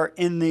that are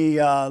in the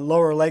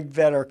lower leg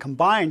that are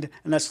combined,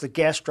 and that's the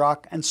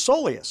gastroc and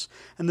soleus.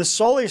 And the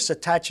soleus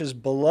attaches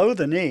below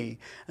the knee,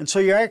 and so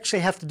you actually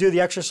have to do the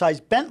exercise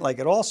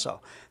bent-legged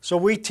also. So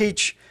we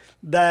teach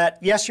that,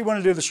 yes, you want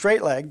to do the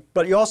straight leg,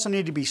 but you also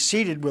need to be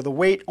seated with a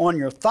weight on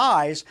your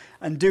thighs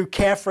and do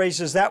calf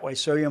raises that way,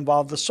 so you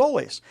involve the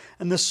soleus.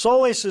 And the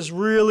soleus is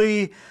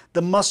really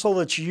the muscle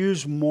that's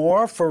used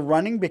more for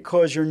running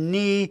because your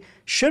knee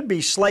should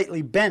be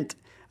slightly bent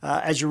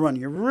as you're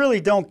running. You really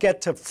don't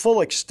get to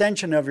full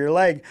extension of your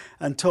leg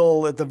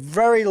until at the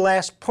very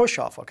last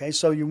push-off, okay?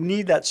 So you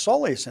need that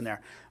soleus in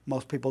there.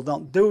 Most people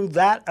don't do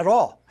that at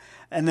all.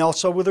 And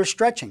also with their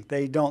stretching,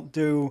 they don't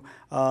do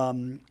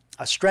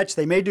a stretch.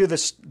 They may do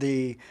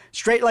the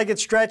straight-legged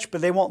stretch,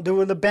 but they won't do it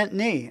with a bent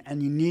knee.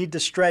 And you need to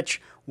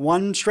stretch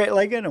one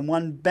straight-legged and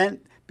one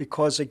bent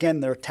because, again,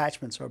 their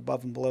attachments are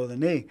above and below the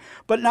knee.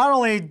 But not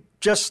only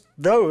just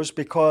those,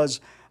 because,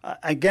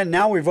 again,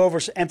 now we've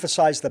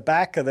overemphasized the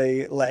back of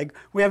the leg.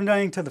 We haven't done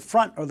anything to the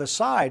front or the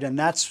side, and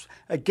that's,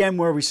 again,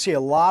 where we see a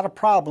lot of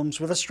problems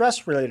with the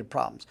stress-related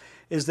problems,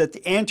 is that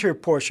the anterior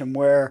portion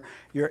where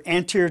your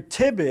anterior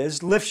tib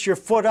is lifts your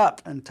foot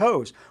up and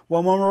toes.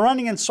 Well, when we're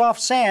running in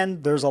soft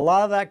sand, there's a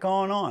lot of that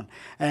going on.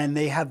 And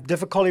they have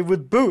difficulty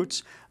with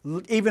boots,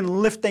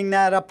 even lifting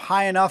that up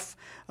high enough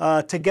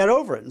to get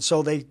over it. And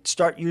so they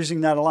start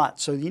using that a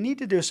lot. So you need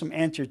to do some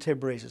anterior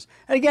tib raises.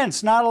 And again,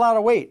 it's not a lot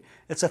of weight.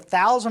 It's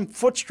 1,000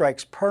 foot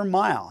strikes per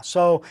mile.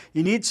 So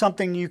you need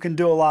something you can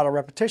do a lot of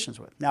repetitions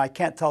with. Now, I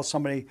can't tell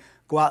somebody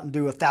go out and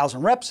do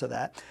 1,000 reps of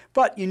that.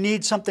 But you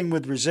need something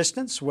with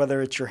resistance,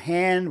 whether it's your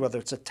hand, whether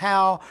it's a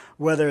towel,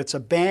 whether it's a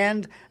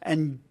band,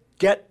 and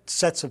get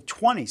sets of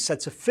 20,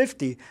 sets of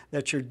 50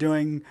 that you're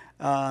doing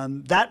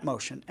that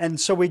motion. And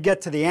so we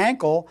get to the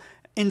ankle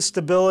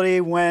instability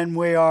when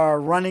we are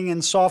running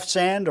in soft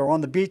sand or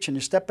on the beach and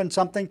you step in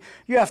something.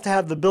 You have to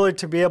have the ability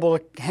to be able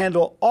to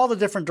handle all the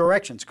different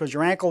directions because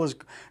your ankle is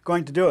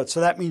going to do it.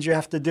 So that means you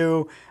have to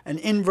do an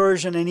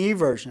inversion and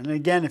eversion. And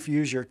again, if you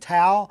use your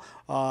towel,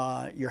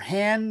 your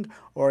hand,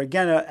 or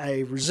again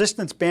a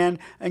resistance band,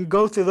 and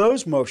go through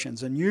those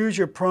motions and use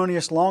your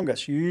peroneus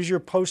longus, you use your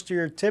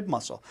posterior tib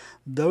muscle.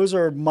 Those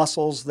are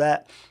muscles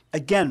that,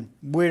 again,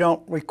 we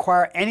don't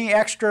require any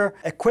extra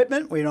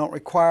equipment. We don't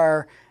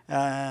require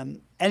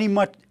any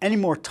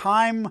more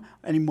time,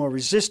 any more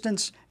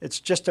resistance. It's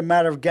just a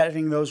matter of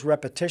getting those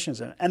repetitions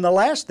in. And the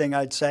last thing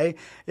I'd say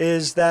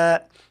is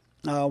that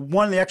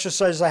one of the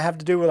exercises I have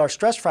to do with our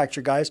stress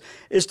fracture guys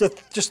is to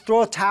just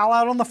throw a towel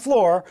out on the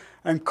floor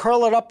and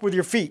curl it up with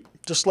your feet,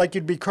 just like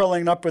you'd be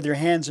curling it up with your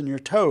hands and your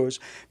toes,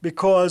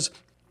 because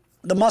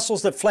the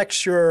muscles that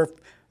flex your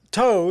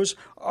toes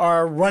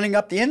are running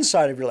up the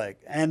inside of your leg,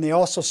 and they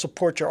also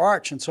support your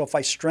arch. And so if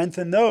I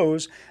strengthen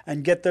those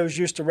and get those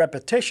used to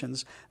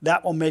repetitions,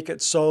 that will make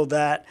it so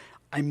that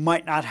I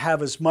might not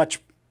have as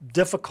much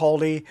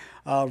difficulty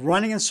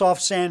running in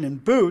soft sand in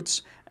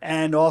boots,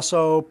 and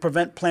also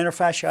prevent plantar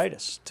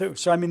fasciitis too.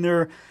 So I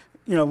mean,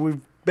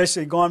 we've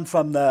basically gone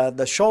from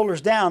the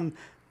shoulders down,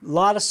 a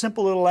lot of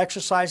simple little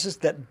exercises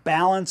that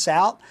balance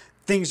out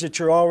things that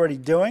you're already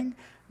doing.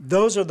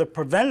 Those are the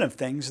preventative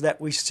things that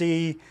we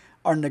see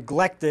are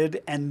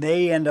neglected, and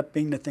they end up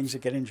being the things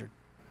that get injured.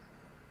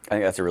 I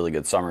think that's a really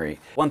good summary.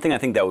 One thing I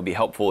think that would be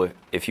helpful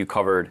if you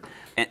covered,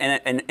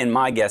 and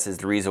my guess is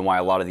the reason why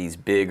a lot of these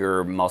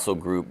bigger muscle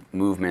group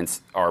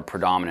movements are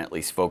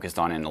predominantly focused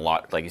on in a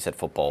lot, like you said,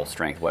 football,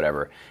 strength,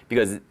 whatever,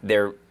 because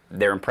they're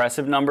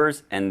impressive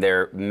numbers and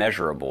they're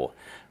measurable,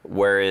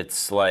 where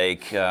it's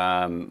like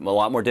a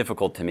lot more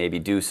difficult to maybe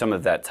do some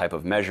of that type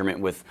of measurement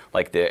with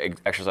like the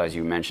exercise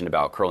you mentioned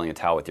about curling a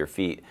towel with your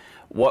feet.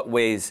 What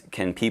ways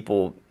can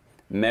people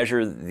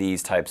measure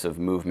these types of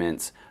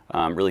movements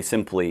really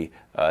simply?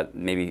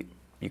 Maybe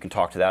you can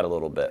talk to that a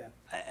little bit.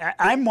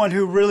 I'm one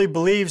who really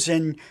believes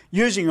in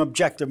using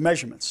objective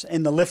measurements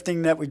in the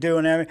lifting that we do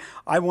and everything.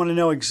 I want to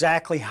know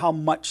exactly how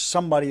much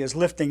somebody is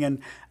lifting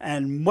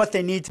and what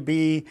they need to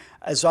be,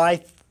 as I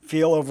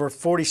feel over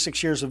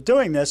 46 years of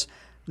doing this,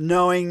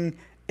 knowing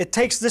it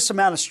takes this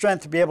amount of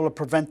strength to be able to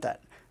prevent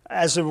that.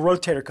 As a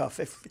rotator cuff,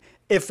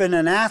 if in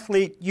an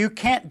athlete you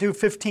can't do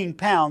 15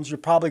 pounds, you're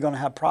probably going to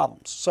have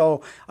problems.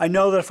 So I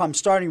know that if I'm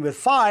starting with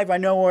 5, I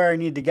know where I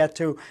need to get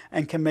to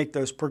and can make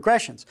those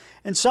progressions.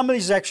 In some of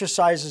these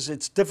exercises,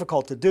 it's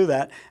difficult to do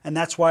that, and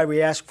that's why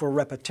we ask for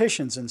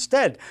repetitions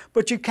instead.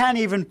 But you can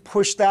even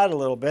push that a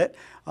little bit.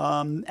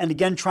 And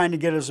again, trying to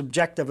get as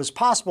objective as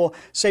possible.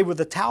 Say with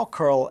the towel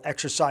curl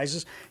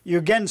exercises, you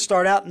again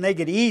start out and they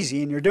get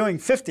easy and you're doing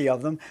 50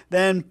 of them,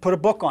 then put a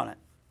book on it.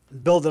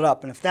 build it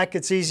up. And if that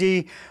gets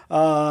easy,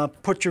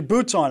 put your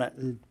boots on it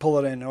and pull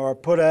it in, or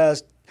put a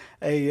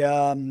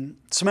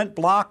cement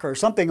block or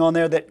something on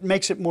there that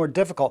makes it more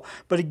difficult.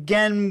 But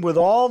again, with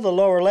all the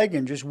lower leg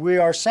injuries, we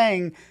are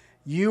saying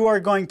you are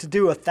going to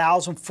do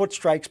 1,000 foot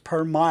strikes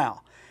per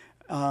mile.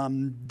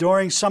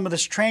 During some of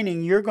this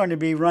training, you're going to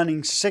be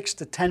running 6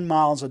 to 10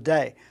 miles a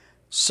day.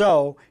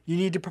 So you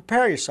need to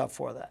prepare yourself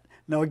for that.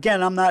 Now,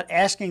 again, I'm not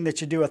asking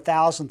that you do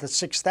 1,000 to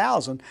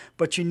 6,000,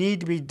 but you need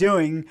to be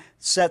doing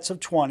sets of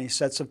 20,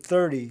 sets of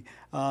 30,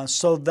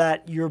 so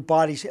that your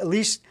body at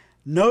least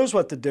knows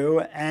what to do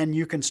and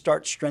you can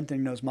start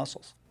strengthening those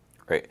muscles.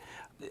 Great.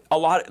 A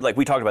lot, like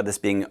we talked about this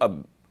being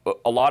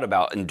a lot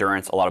about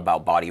endurance, a lot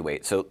about body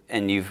weight. So,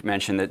 and you've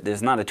mentioned that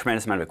there's not a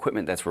tremendous amount of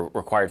equipment that's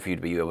required for you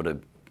to be able to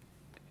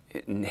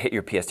hit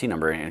your PST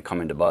number and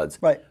come into buds.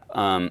 Right.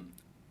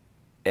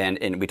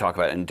 And we talk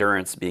about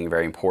endurance being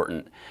very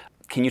important.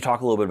 Can you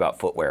talk a little bit about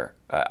footwear?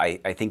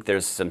 I think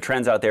there's some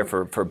trends out there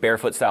for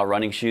barefoot style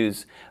running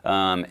shoes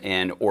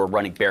or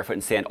running barefoot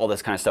in sand, all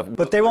this kind of stuff.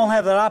 But they won't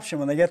have that option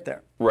when they get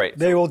there. Right.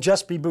 They will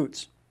just be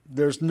boots.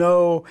 There's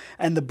no,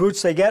 and the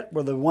boots they get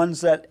were the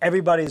ones that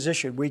everybody has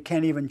issued. We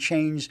can't even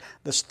change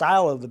the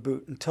style of the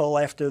boot until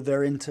after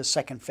they're into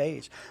second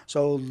phase.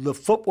 So the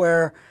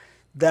footwear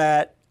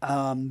that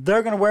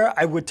they're going to wear,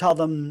 I would tell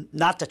them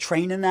not to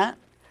train in that,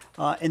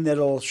 in that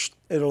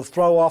it'll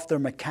throw off their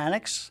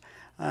mechanics.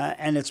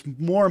 And it's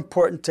more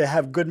important to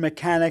have good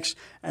mechanics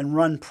and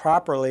run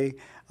properly.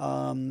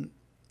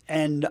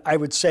 And I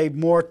would say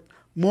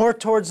more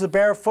towards the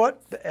barefoot,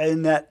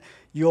 in that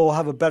you'll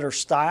have a better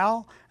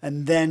style.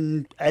 And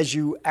then as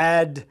you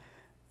add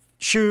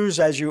shoes,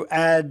 as you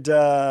add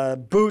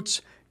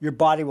boots, your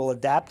body will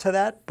adapt to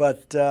that.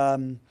 But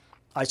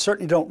I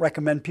certainly don't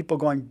recommend people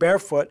going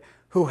barefoot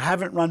who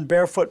haven't run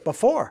barefoot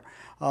before.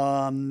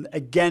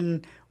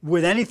 Again,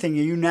 with anything,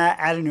 you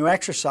add a new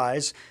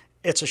exercise,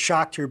 it's a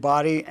shock to your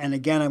body. And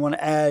again, I want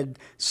to add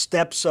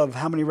steps of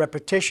how many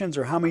repetitions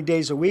or how many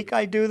days a week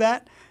I do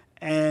that.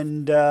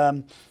 And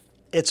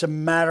it's a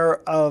matter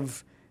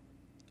of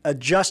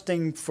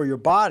adjusting for your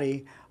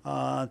body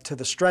to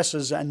the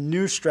stresses and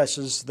new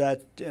stresses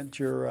that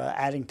you're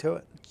adding to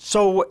it.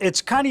 So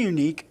it's kind of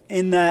unique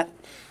in that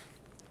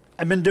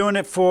I've been doing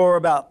it for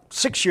about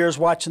 6 years,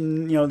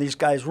 watching these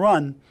guys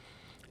run,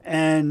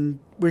 and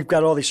we've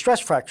got all these stress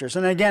fractures.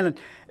 And again,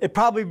 it's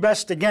probably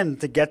best, again,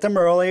 to get them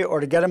early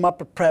or to get them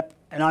up at prep.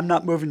 And I'm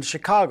not moving to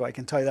Chicago, I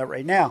can tell you that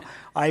right now.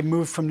 I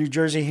moved from New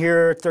Jersey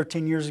here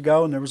 13 years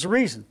ago, and there was a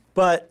reason.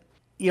 But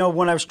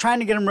when I was trying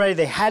to get them ready,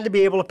 they had to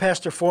be able to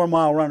pass their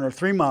 4-mile run or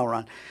 3-mile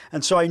run.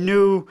 And so I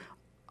knew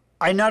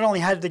I not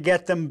only had to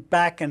get them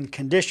back in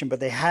condition,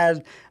 but they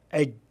had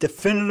a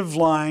definitive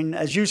line,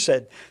 as you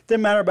said.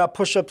 Didn't matter about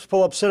push-ups,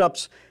 pull-ups,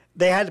 sit-ups.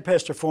 They had to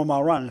pass their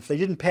 4-mile run. And if they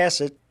didn't pass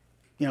it,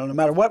 no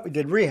matter what we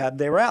did rehab,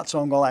 they were out. So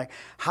I'm going like,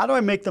 how do I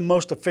make them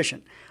most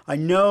efficient? I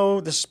know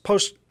this is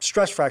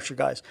post-stress fracture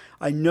guys.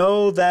 I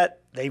know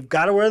that they've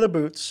got to wear the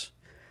boots.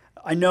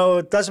 I know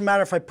it doesn't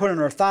matter if I put an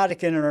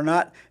orthotic in it or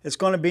not. It's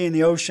going to be in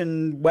the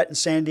ocean, wet and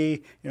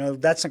sandy.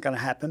 That's not going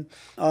to happen.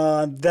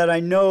 That I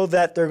know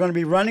that they're going to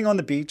be running on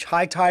the beach,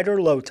 high tide or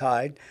low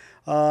tide.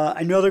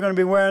 I know they're going to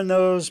be wearing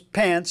those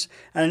pants.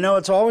 And I know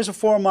it's always a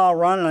 4-mile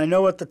run, and I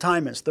know what the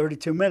time is,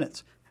 32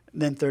 minutes,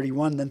 then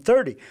 31, then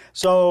 30.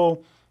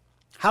 So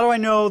how do I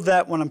know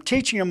that when I'm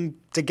teaching them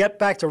to get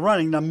back to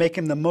running, I'm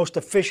making them the most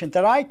efficient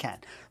that I can?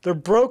 They're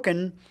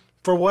broken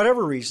for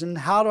whatever reason.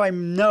 How do I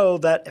know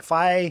that if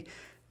I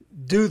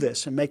do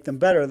this and make them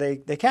better, they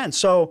can?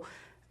 So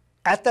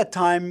at that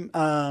time,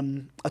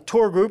 a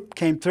tour group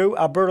came through,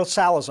 Alberto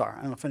Salazar.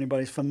 I don't know if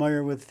anybody's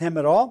familiar with him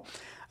at all.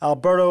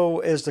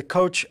 Alberto is the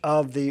coach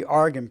of the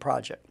Oregon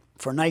Project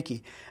for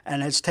Nike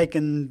and has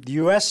taken the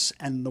U.S.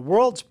 and the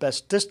world's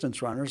best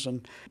distance runners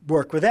and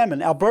worked with them.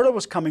 And Alberto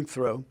was coming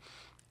through.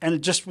 And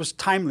it just was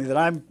timely that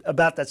I'm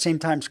about that same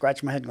time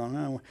scratching my head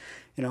going,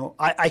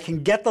 I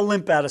can get the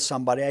limp out of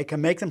somebody, I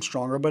can make them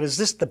stronger, but is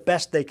this the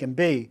best they can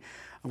be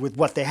with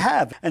what they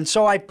have? And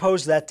so I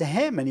posed that to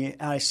him, and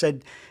I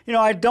said,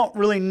 I don't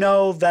really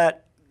know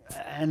that,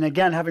 and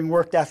again, having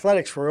worked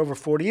athletics for over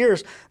 40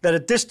 years, that a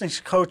distance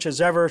coach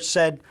has ever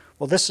said,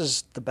 well, this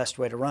is the best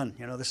way to run,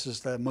 this is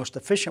the most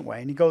efficient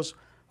way. And he goes,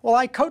 well,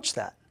 I coach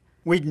that.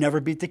 We'd never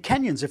beat the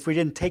Kenyans if we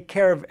didn't take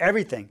care of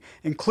everything,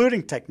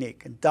 including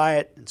technique and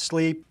diet and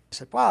sleep. I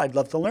said, wow, I'd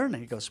love to learn.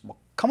 And he goes, well,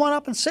 come on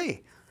up and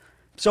see.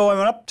 So I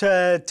went up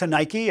to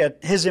Nike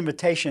at his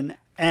invitation,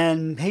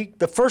 and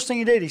the first thing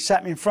he did, he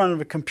sat me in front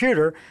of a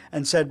computer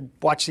and said,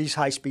 watch these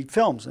high-speed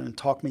films, and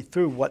talked me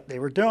through what they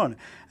were doing.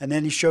 And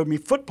then he showed me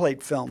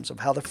footplate films of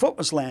how the foot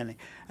was landing.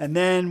 And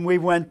then we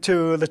went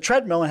to the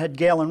treadmill and had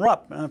Galen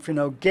Rupp. I don't know if you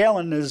know,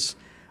 Galen is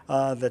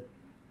the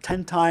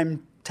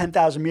 10-time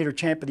 10,000-meter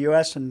champ of the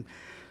U.S. and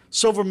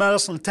silver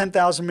medalist in the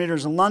 10,000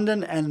 meters in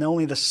London, and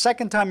only the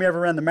second time he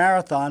ever ran the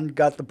marathon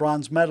got the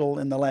bronze medal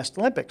in the last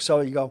Olympics.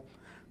 So you go,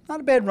 not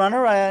a bad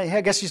runner.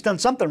 I guess he's done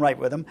something right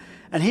with him.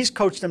 And he's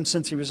coached him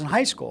since he was in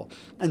high school.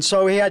 And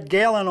so he had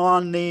Galen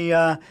on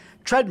the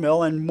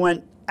treadmill and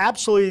went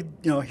absolutely,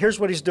 here's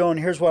what he's doing,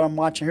 here's what I'm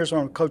watching, here's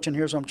what I'm coaching,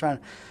 here's what I'm trying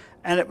to.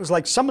 And it was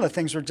like some of the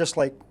things were just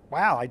like,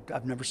 wow,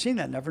 I've never seen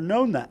that, never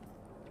known that.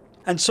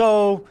 And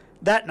so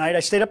that night, I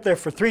stayed up there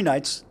for 3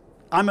 nights.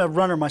 I'm a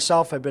runner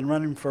myself. I've been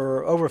running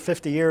for over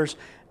 50 years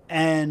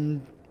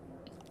and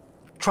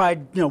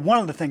tried, one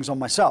of the things on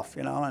myself,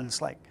 and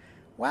it's like,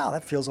 wow,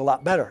 that feels a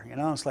lot better,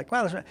 It's like,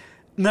 wow. The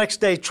next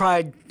day,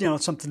 tried,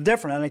 something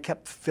different, and I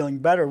kept feeling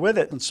better with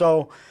it. And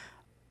so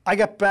I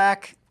got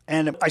back,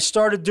 and I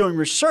started doing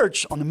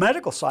research on the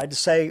medical side to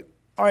say,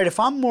 all right, if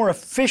I'm more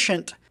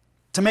efficient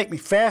to make me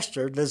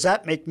faster, does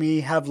that make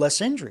me have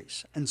less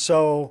injuries? And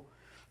so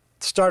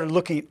started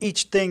looking at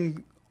each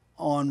thing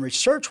on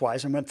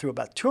research-wise and went through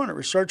about 200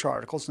 research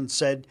articles and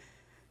said,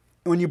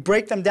 when you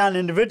break them down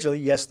individually,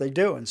 yes, they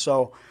do. And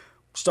so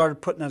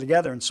started putting it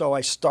together. And so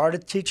I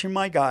started teaching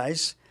my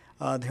guys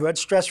who had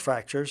stress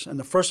fractures. And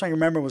the first thing I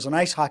remember was an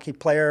ice hockey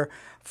player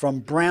from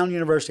Brown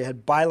University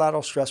had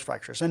bilateral stress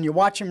fractures. And you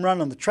watch him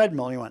run on the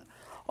treadmill and you went,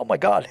 oh my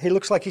God, he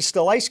looks like he's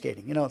still ice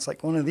skating. It's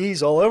like one of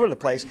these all over the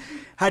place.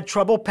 Had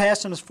trouble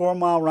passing his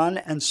 4-mile run.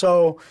 And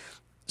so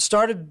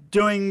started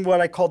doing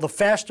what I call the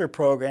faster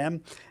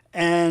program.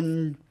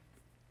 And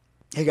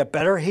he got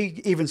better.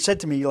 He even said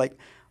to me, like,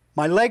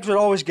 my legs would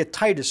always get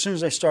tight as soon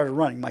as I started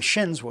running. My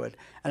shins would,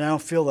 and I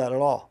don't feel that at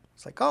all.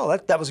 It's like, oh,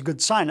 that was a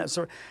good sign.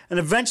 And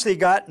eventually he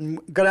got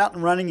out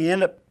and running. He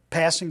ended up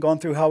passing, going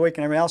through Hell Week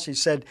and everything else. He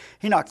said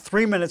he knocked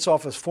 3 minutes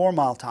off his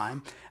 4-mile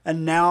time,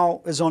 and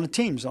now is on the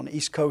teams on the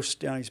East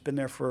Coast. He's been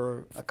there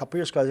for a couple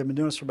years because I've been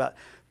doing this for about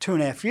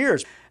 2.5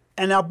 years.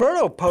 And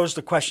Alberto posed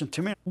the question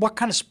to me, what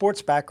kind of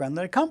sports background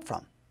did I come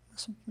from? I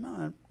said,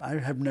 no, I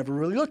have never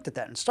really looked at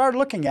that, and started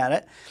looking at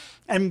it.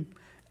 And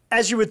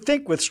as you would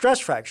think with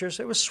stress fractures,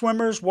 it was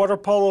swimmers, water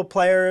polo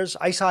players,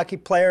 ice hockey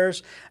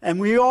players,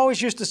 and we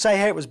always used to say,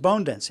 hey, it was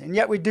bone density. And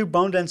yet we do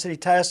bone density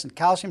tests and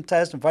calcium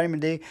tests and vitamin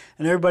D,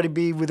 and everybody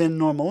be within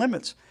normal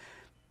limits.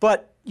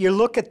 But you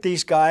look at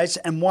these guys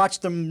and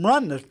watch them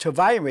run to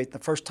evaluate the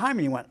first time,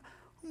 and you went,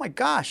 oh my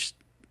gosh,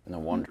 no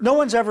wonder. No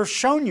one's ever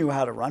shown you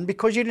how to run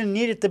because you didn't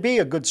need it to be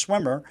a good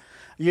swimmer.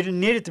 You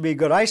didn't need it to be a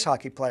good ice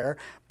hockey player,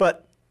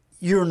 but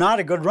you're not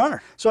a good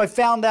runner. So I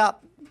found out,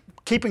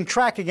 keeping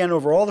track again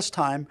over all this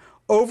time,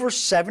 over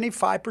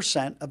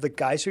 75% of the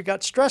guys who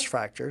got stress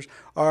fractures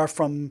are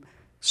from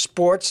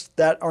sports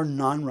that are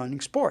non-running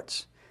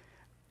sports.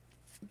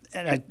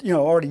 And I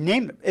already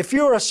named them. If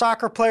you're a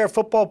soccer player,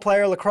 football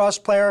player, lacrosse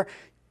player,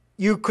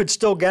 you could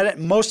still get it.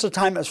 Most of the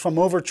time it's from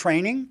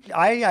overtraining.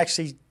 I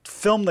actually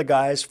film the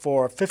guys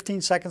for 15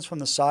 seconds from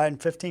the side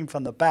and 15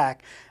 from the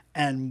back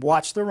and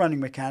watch their running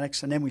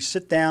mechanics, and then we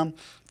sit down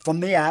from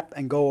the app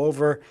and go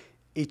over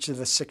each of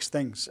the 6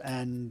 things,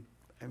 and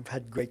I've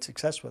had great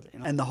success with it.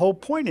 And the whole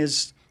point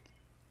is,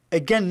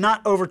 again,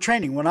 not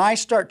overtraining. When I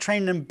start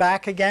training them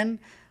back again,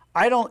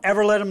 I don't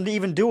ever let them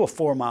even do a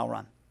 4-mile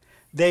run.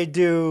 They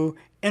do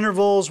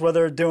intervals where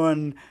they're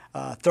doing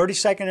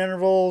 30-second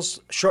intervals,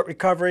 short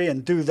recovery,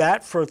 and do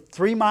that for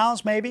 3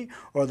 miles maybe,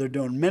 or they're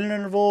doing minute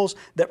intervals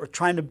that we're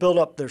trying to build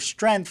up their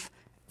strength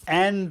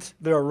and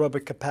their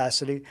aerobic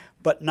capacity,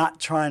 but not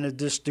trying to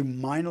just do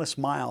mindless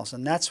miles.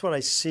 And that's what I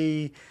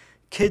see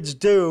kids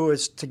do,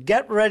 is to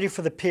get ready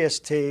for the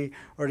PST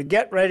or to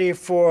get ready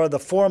for the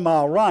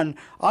 4-mile run.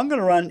 I'm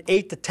going to run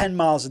 8 to 10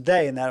 miles a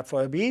day, and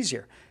that'll be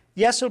easier.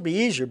 Yes, it'll be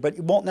easier, but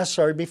it won't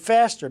necessarily be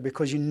faster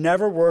because you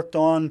never worked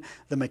on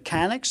the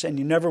mechanics and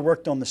you never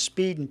worked on the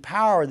speed and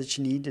power that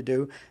you need to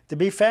do to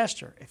be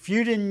faster. If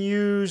you didn't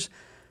use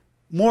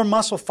more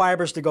muscle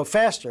fibers to go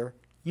faster,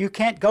 you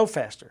can't go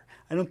faster.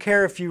 I don't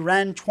care if you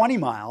ran 20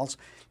 miles,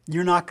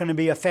 you're not going to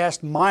be a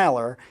fast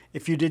miler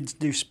if you didn't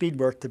do speed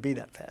work to be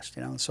that fast.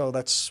 So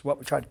that's what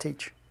we try to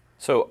teach.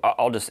 So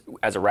I'll just,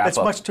 as a wrap up. It's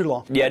much too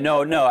long. Yeah,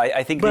 no.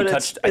 I think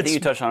you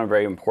touched on a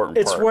very important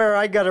part. It's where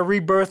I got a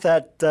rebirth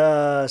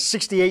at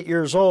 68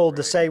 years old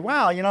to say,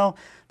 wow,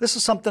 this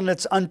is something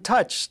that's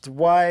untouched.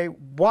 Why?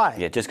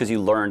 Yeah, just because you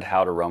learned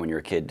how to run when you were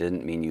a kid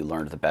didn't mean you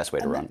learned the best way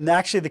to run. And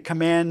actually, the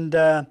command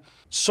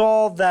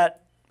saw that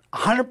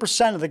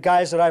 100% of the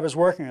guys that I was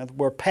working with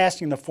were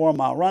passing the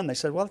 4-mile run. They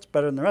said, well, it's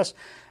better than the rest.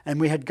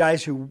 And we had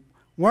guys who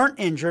weren't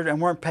injured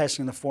and weren't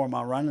passing the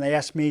 4-mile run, and they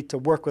asked me to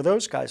work with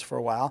those guys for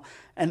a while,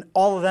 and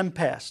all of them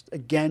passed.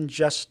 Again,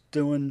 just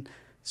doing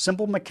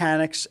simple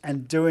mechanics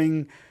and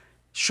doing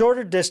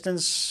shorter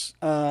distance,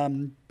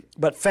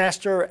 but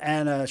faster,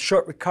 and a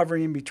short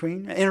recovery in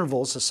between,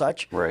 intervals as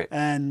such. Right.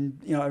 And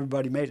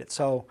everybody made it.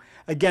 So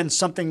again,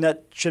 something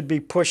that should be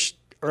pushed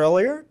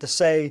earlier to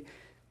say,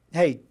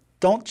 hey,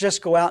 don't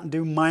just go out and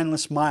do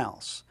mindless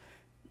miles.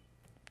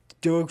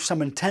 Do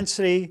some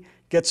intensity,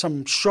 get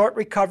some short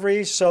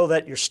recoveries so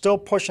that you're still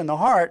pushing the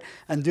heart,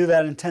 and do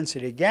that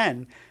intensity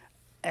again,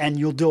 and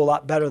you'll do a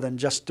lot better than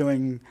just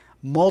doing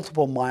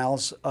multiple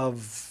miles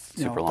of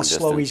a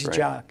slow, easy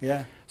jog.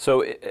 Yeah.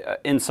 So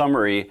in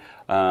summary,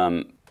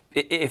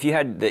 if you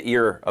had the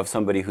ear of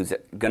somebody who's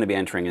going to be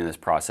entering in this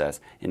process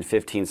in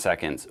 15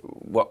 seconds,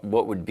 what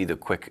would be the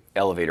quick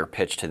elevator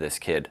pitch to this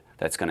kid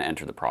that's going to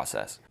enter the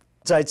process?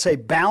 So I'd say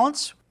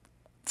balance,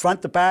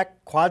 front to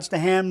back, quads to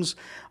hams,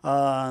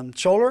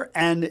 shoulder,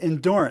 and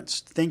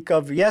endurance. Think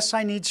of, yes,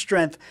 I need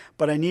strength,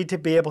 but I need to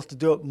be able to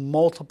do it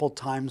multiple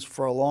times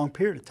for a long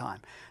period of time.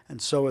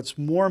 And so it's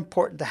more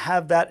important to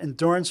have that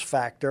endurance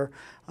factor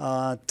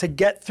to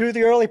get through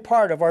the early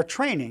part of our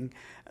training.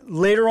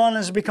 Later on,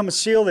 as they become a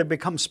SEAL, they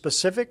become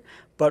specific,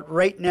 but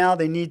right now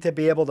they need to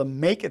be able to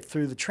make it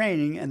through the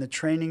training, and the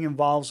training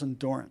involves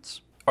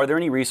endurance. Are there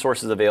any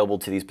resources available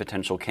to these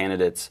potential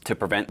candidates to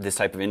prevent this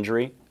type of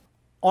injury?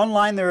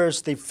 Online, there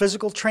is the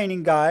physical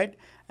training guide,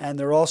 and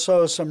there are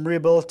also some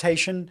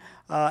rehabilitation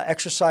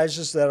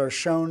exercises that are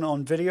shown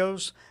on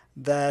videos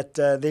that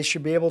they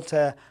should be able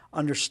to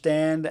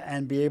understand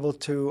and be able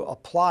to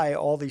apply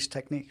all these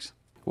techniques.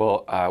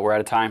 Well, we're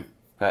out of time.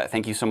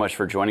 Thank you so much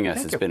for joining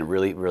us. It's been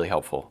really, really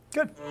helpful.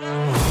 Good.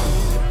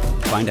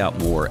 Find out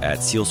more at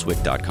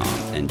sealswick.com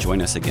and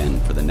join us again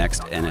for the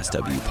next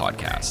NSW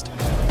podcast.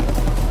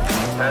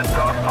 Heads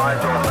up, eyes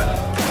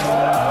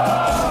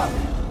open.